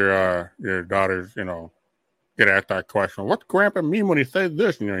have your daughters, get asked that question. What's Grandpa mean when he says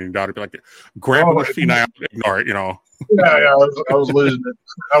this? Your daughter be like, Grandpa was senile. Ignore it. Yeah, I was losing it.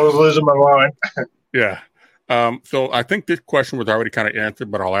 I was losing my mind. Yeah. So I think this question was already kind of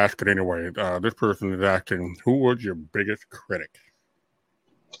answered, but I'll ask it anyway. This person is asking, who was your biggest critic?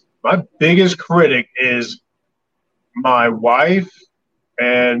 My biggest critic is my wife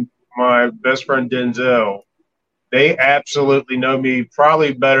and my best friend Denzel. They absolutely know me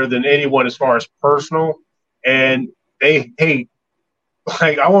probably better than anyone as far as personal, and they hate,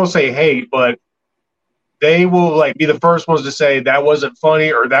 I won't say hate, but they will be the first ones to say that wasn't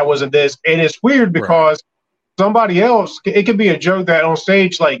funny or that wasn't this. And it's weird because somebody else, it could be a joke that on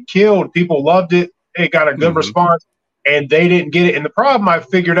stage killed, people loved it, it got a good response, and they didn't get it. And the problem I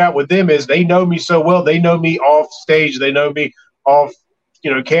figured out with them is they know me so well. They know me off stage. They know me off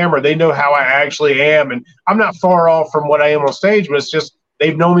camera. They know how I actually am, and I'm not far off from what I am on stage, but it's just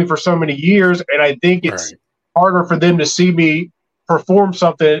they've known me for so many years, and I think it's harder for them to see me perform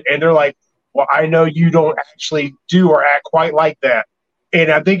something, and they're like, well, I know you don't actually do or act quite like that,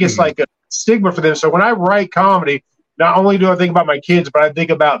 and I think it's like a stigma for them. So when I write comedy, not only do I think about my kids, but I think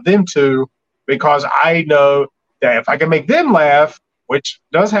about them too, because I know that if I can make them laugh, which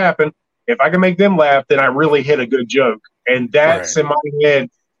does happen, if I can make them laugh, then I really hit a good joke. And that's in my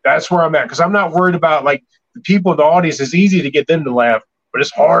head. That's where I'm at. Because I'm not worried about the people in the audience. It's easy to get them to laugh, but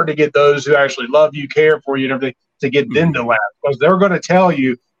it's hard to get those who actually love you, care for you, and everything to get them to laugh. Because they're going to tell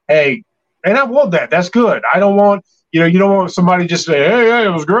you, hey, and I want that. That's good. I don't want, you don't want somebody just to say, hey, it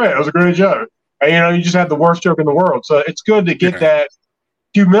was great. It was a great joke. And, you just had the worst joke in the world. So it's good to get that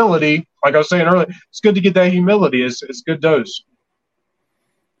humility. Like I was saying earlier, it's good to get that humility. It's a good dose.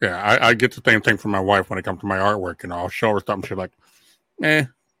 Yeah, I get the same thing from my wife when it comes to my artwork. I'll show her something. She's like, it's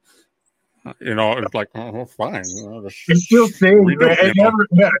like, oh, fine. It's still things, man.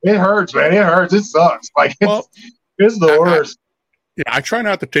 It hurts, man. It hurts. It sucks. It's the worst. I try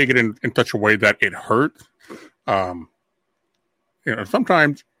not to take it in such a way that it hurts.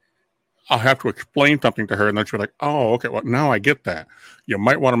 Sometimes I'll have to explain something to her, and then she'll be like, "Oh, okay. Well, now I get that. You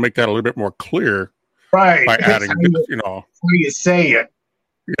might want to make that a little bit more clear, right? By adding this, How you say it,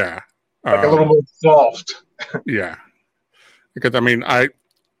 yeah, like a little more soft. yeah. Because I mean,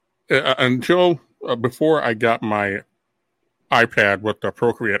 until before I got my iPad with the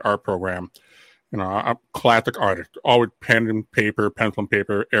Procreate art program, I'm a classic artist, always pen and paper, pencil and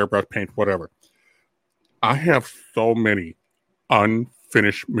paper, airbrush paint, whatever. I have so many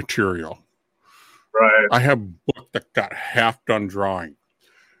unfinished material. Right. I have books that got half done drawing,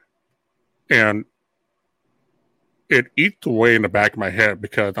 and it eats away in the back of my head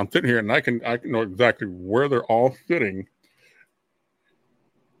because I'm sitting here and I can know exactly where they're all sitting,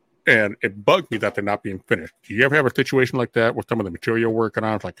 and it bugs me that they're not being finished. Do you ever have a situation like that with some of the material you're working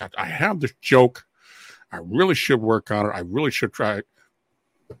on? It's like, I have this joke, I really should work on it, I really should try it.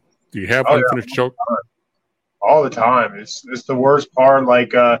 Do you have unfinished joke? All the time. It's the worst part.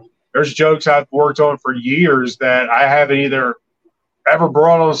 Like there's jokes I've worked on for years that I haven't either ever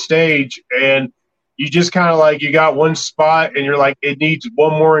brought on stage, and you just kind of like, you got one spot and you're like, it needs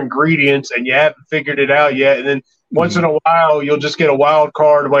one more ingredient and you haven't figured it out yet. And then once in a while, you'll just get a wild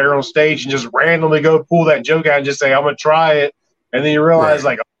card while you're on stage and just randomly go pull that joke out and just say, I'm going to try it. And then you realize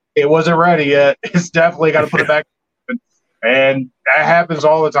like, it wasn't ready yet. It's definitely got to put it back. And that happens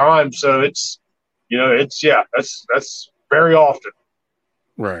all the time. So it's, that's very often.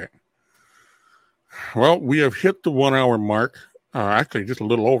 Right. Well, we have hit the 1 hour mark. Actually, just a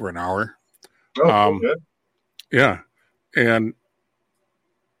little over an hour. Oh, good. Yeah, and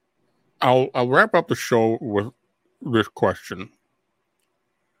I'll wrap up the show with this question: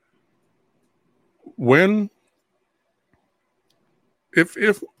 if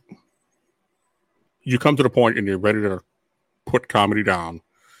you come to the point and you're ready to put comedy down,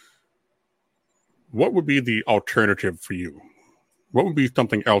 what would be the alternative for you? What would be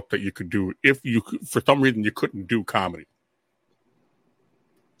something else that you could do if you could, for some reason you couldn't do comedy?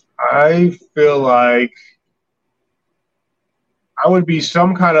 I feel like I would be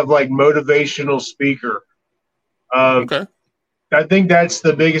some kind of like motivational speaker. Okay. I think that's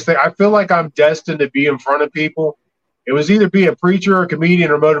the biggest thing. I feel like I'm destined to be in front of people. It was either be a preacher or a comedian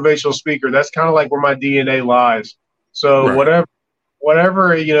or motivational speaker. That's kind of like where my DNA lies. So whatever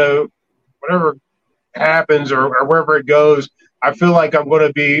happens or wherever it goes, I feel like I'm going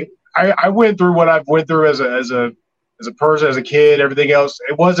to be. I went through what I've went through as a person, as a kid, everything else.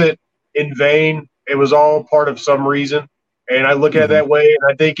 It wasn't in vain. It was all part of some reason. And I look at it that way.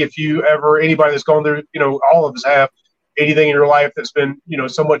 And I think if you ever, anybody that's gone through, all of us have anything in your life that's been,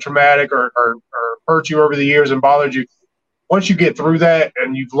 somewhat traumatic or hurt you over the years and bothered you. Once you get through that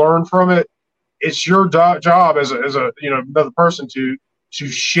and you've learned from it, it's your job as another person to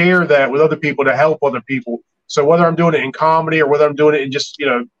share that with other people, to help other people. So whether I'm doing it in comedy or whether I'm doing it in just,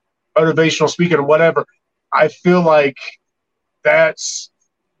 motivational speaking or whatever, I feel like that's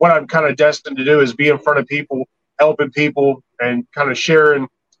what I'm kind of destined to do, is be in front of people, helping people, and kind of sharing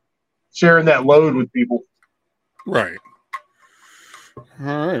that load with people. Right.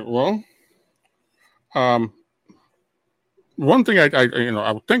 All right. Well, one thing I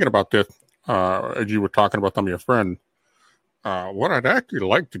was thinking about this as you were talking about some of your friends. What I'd actually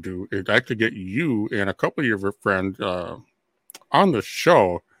like to do is actually get you and a couple of your friends on the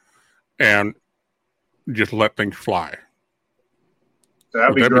show and just let things fly. Would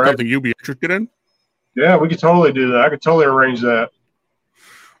that be something you'd be interested in? Yeah, we could totally do that. I could totally arrange that.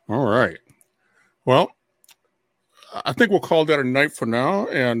 All right. Well, I think we'll call that a night for now.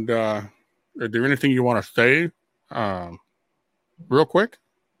 And is there anything you want to say real quick?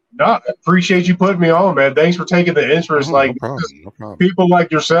 No, I appreciate you putting me on, man. Thanks for taking the interest. No problem. People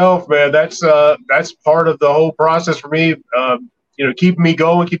like yourself, man, that's part of the whole process for me. Keeping me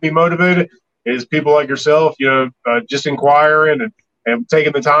going, keep me motivated is people like yourself, just inquiring and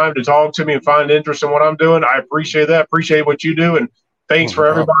taking the time to talk to me and find interest in what I'm doing. I appreciate that. Appreciate what you do. And thanks for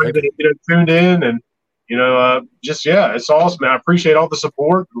everybody that tuned in. And, it's awesome, man. I appreciate all the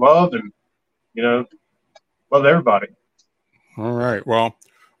support, love, and, love everybody. All right. Well,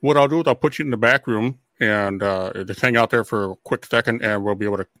 what I'll do is I'll put you in the back room and just hang out there for a quick second, and we'll be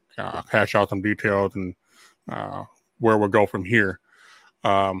able to hash out some details and where we'll go from here.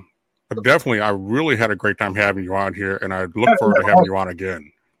 But definitely, I really had a great time having you on here, and I look forward to having you on again.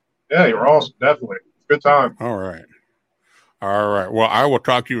 Yeah, you're awesome. Definitely. Good time. All right. Well, I will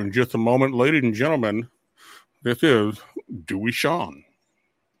talk to you in just a moment. Ladies and gentlemen, this is Dewey Shawn.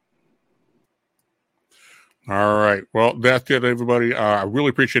 All right. Well, that's it, everybody. I really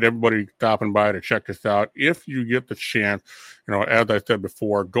appreciate everybody stopping by to check this out. If you get the chance, as I said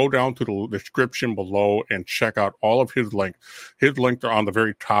before, go down to the description below and check out all of his links. His links are on the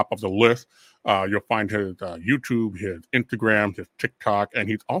very top of the list. You'll find his YouTube, his Instagram, his TikTok, and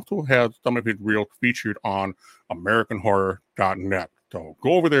he also has some of his reels featured on AmericanHorror.net. So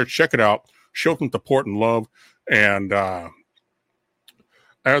go over there, check it out, show some support and love. And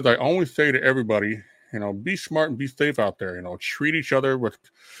as I always say to everybody, be smart and be safe out there. Treat each other with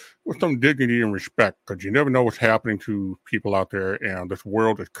some dignity and respect, because you never know what's happening to people out there, and this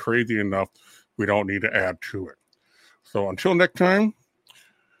world is crazy enough. We don't need to add to it. So until next time,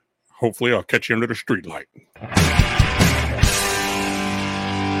 hopefully I'll catch you under the streetlight.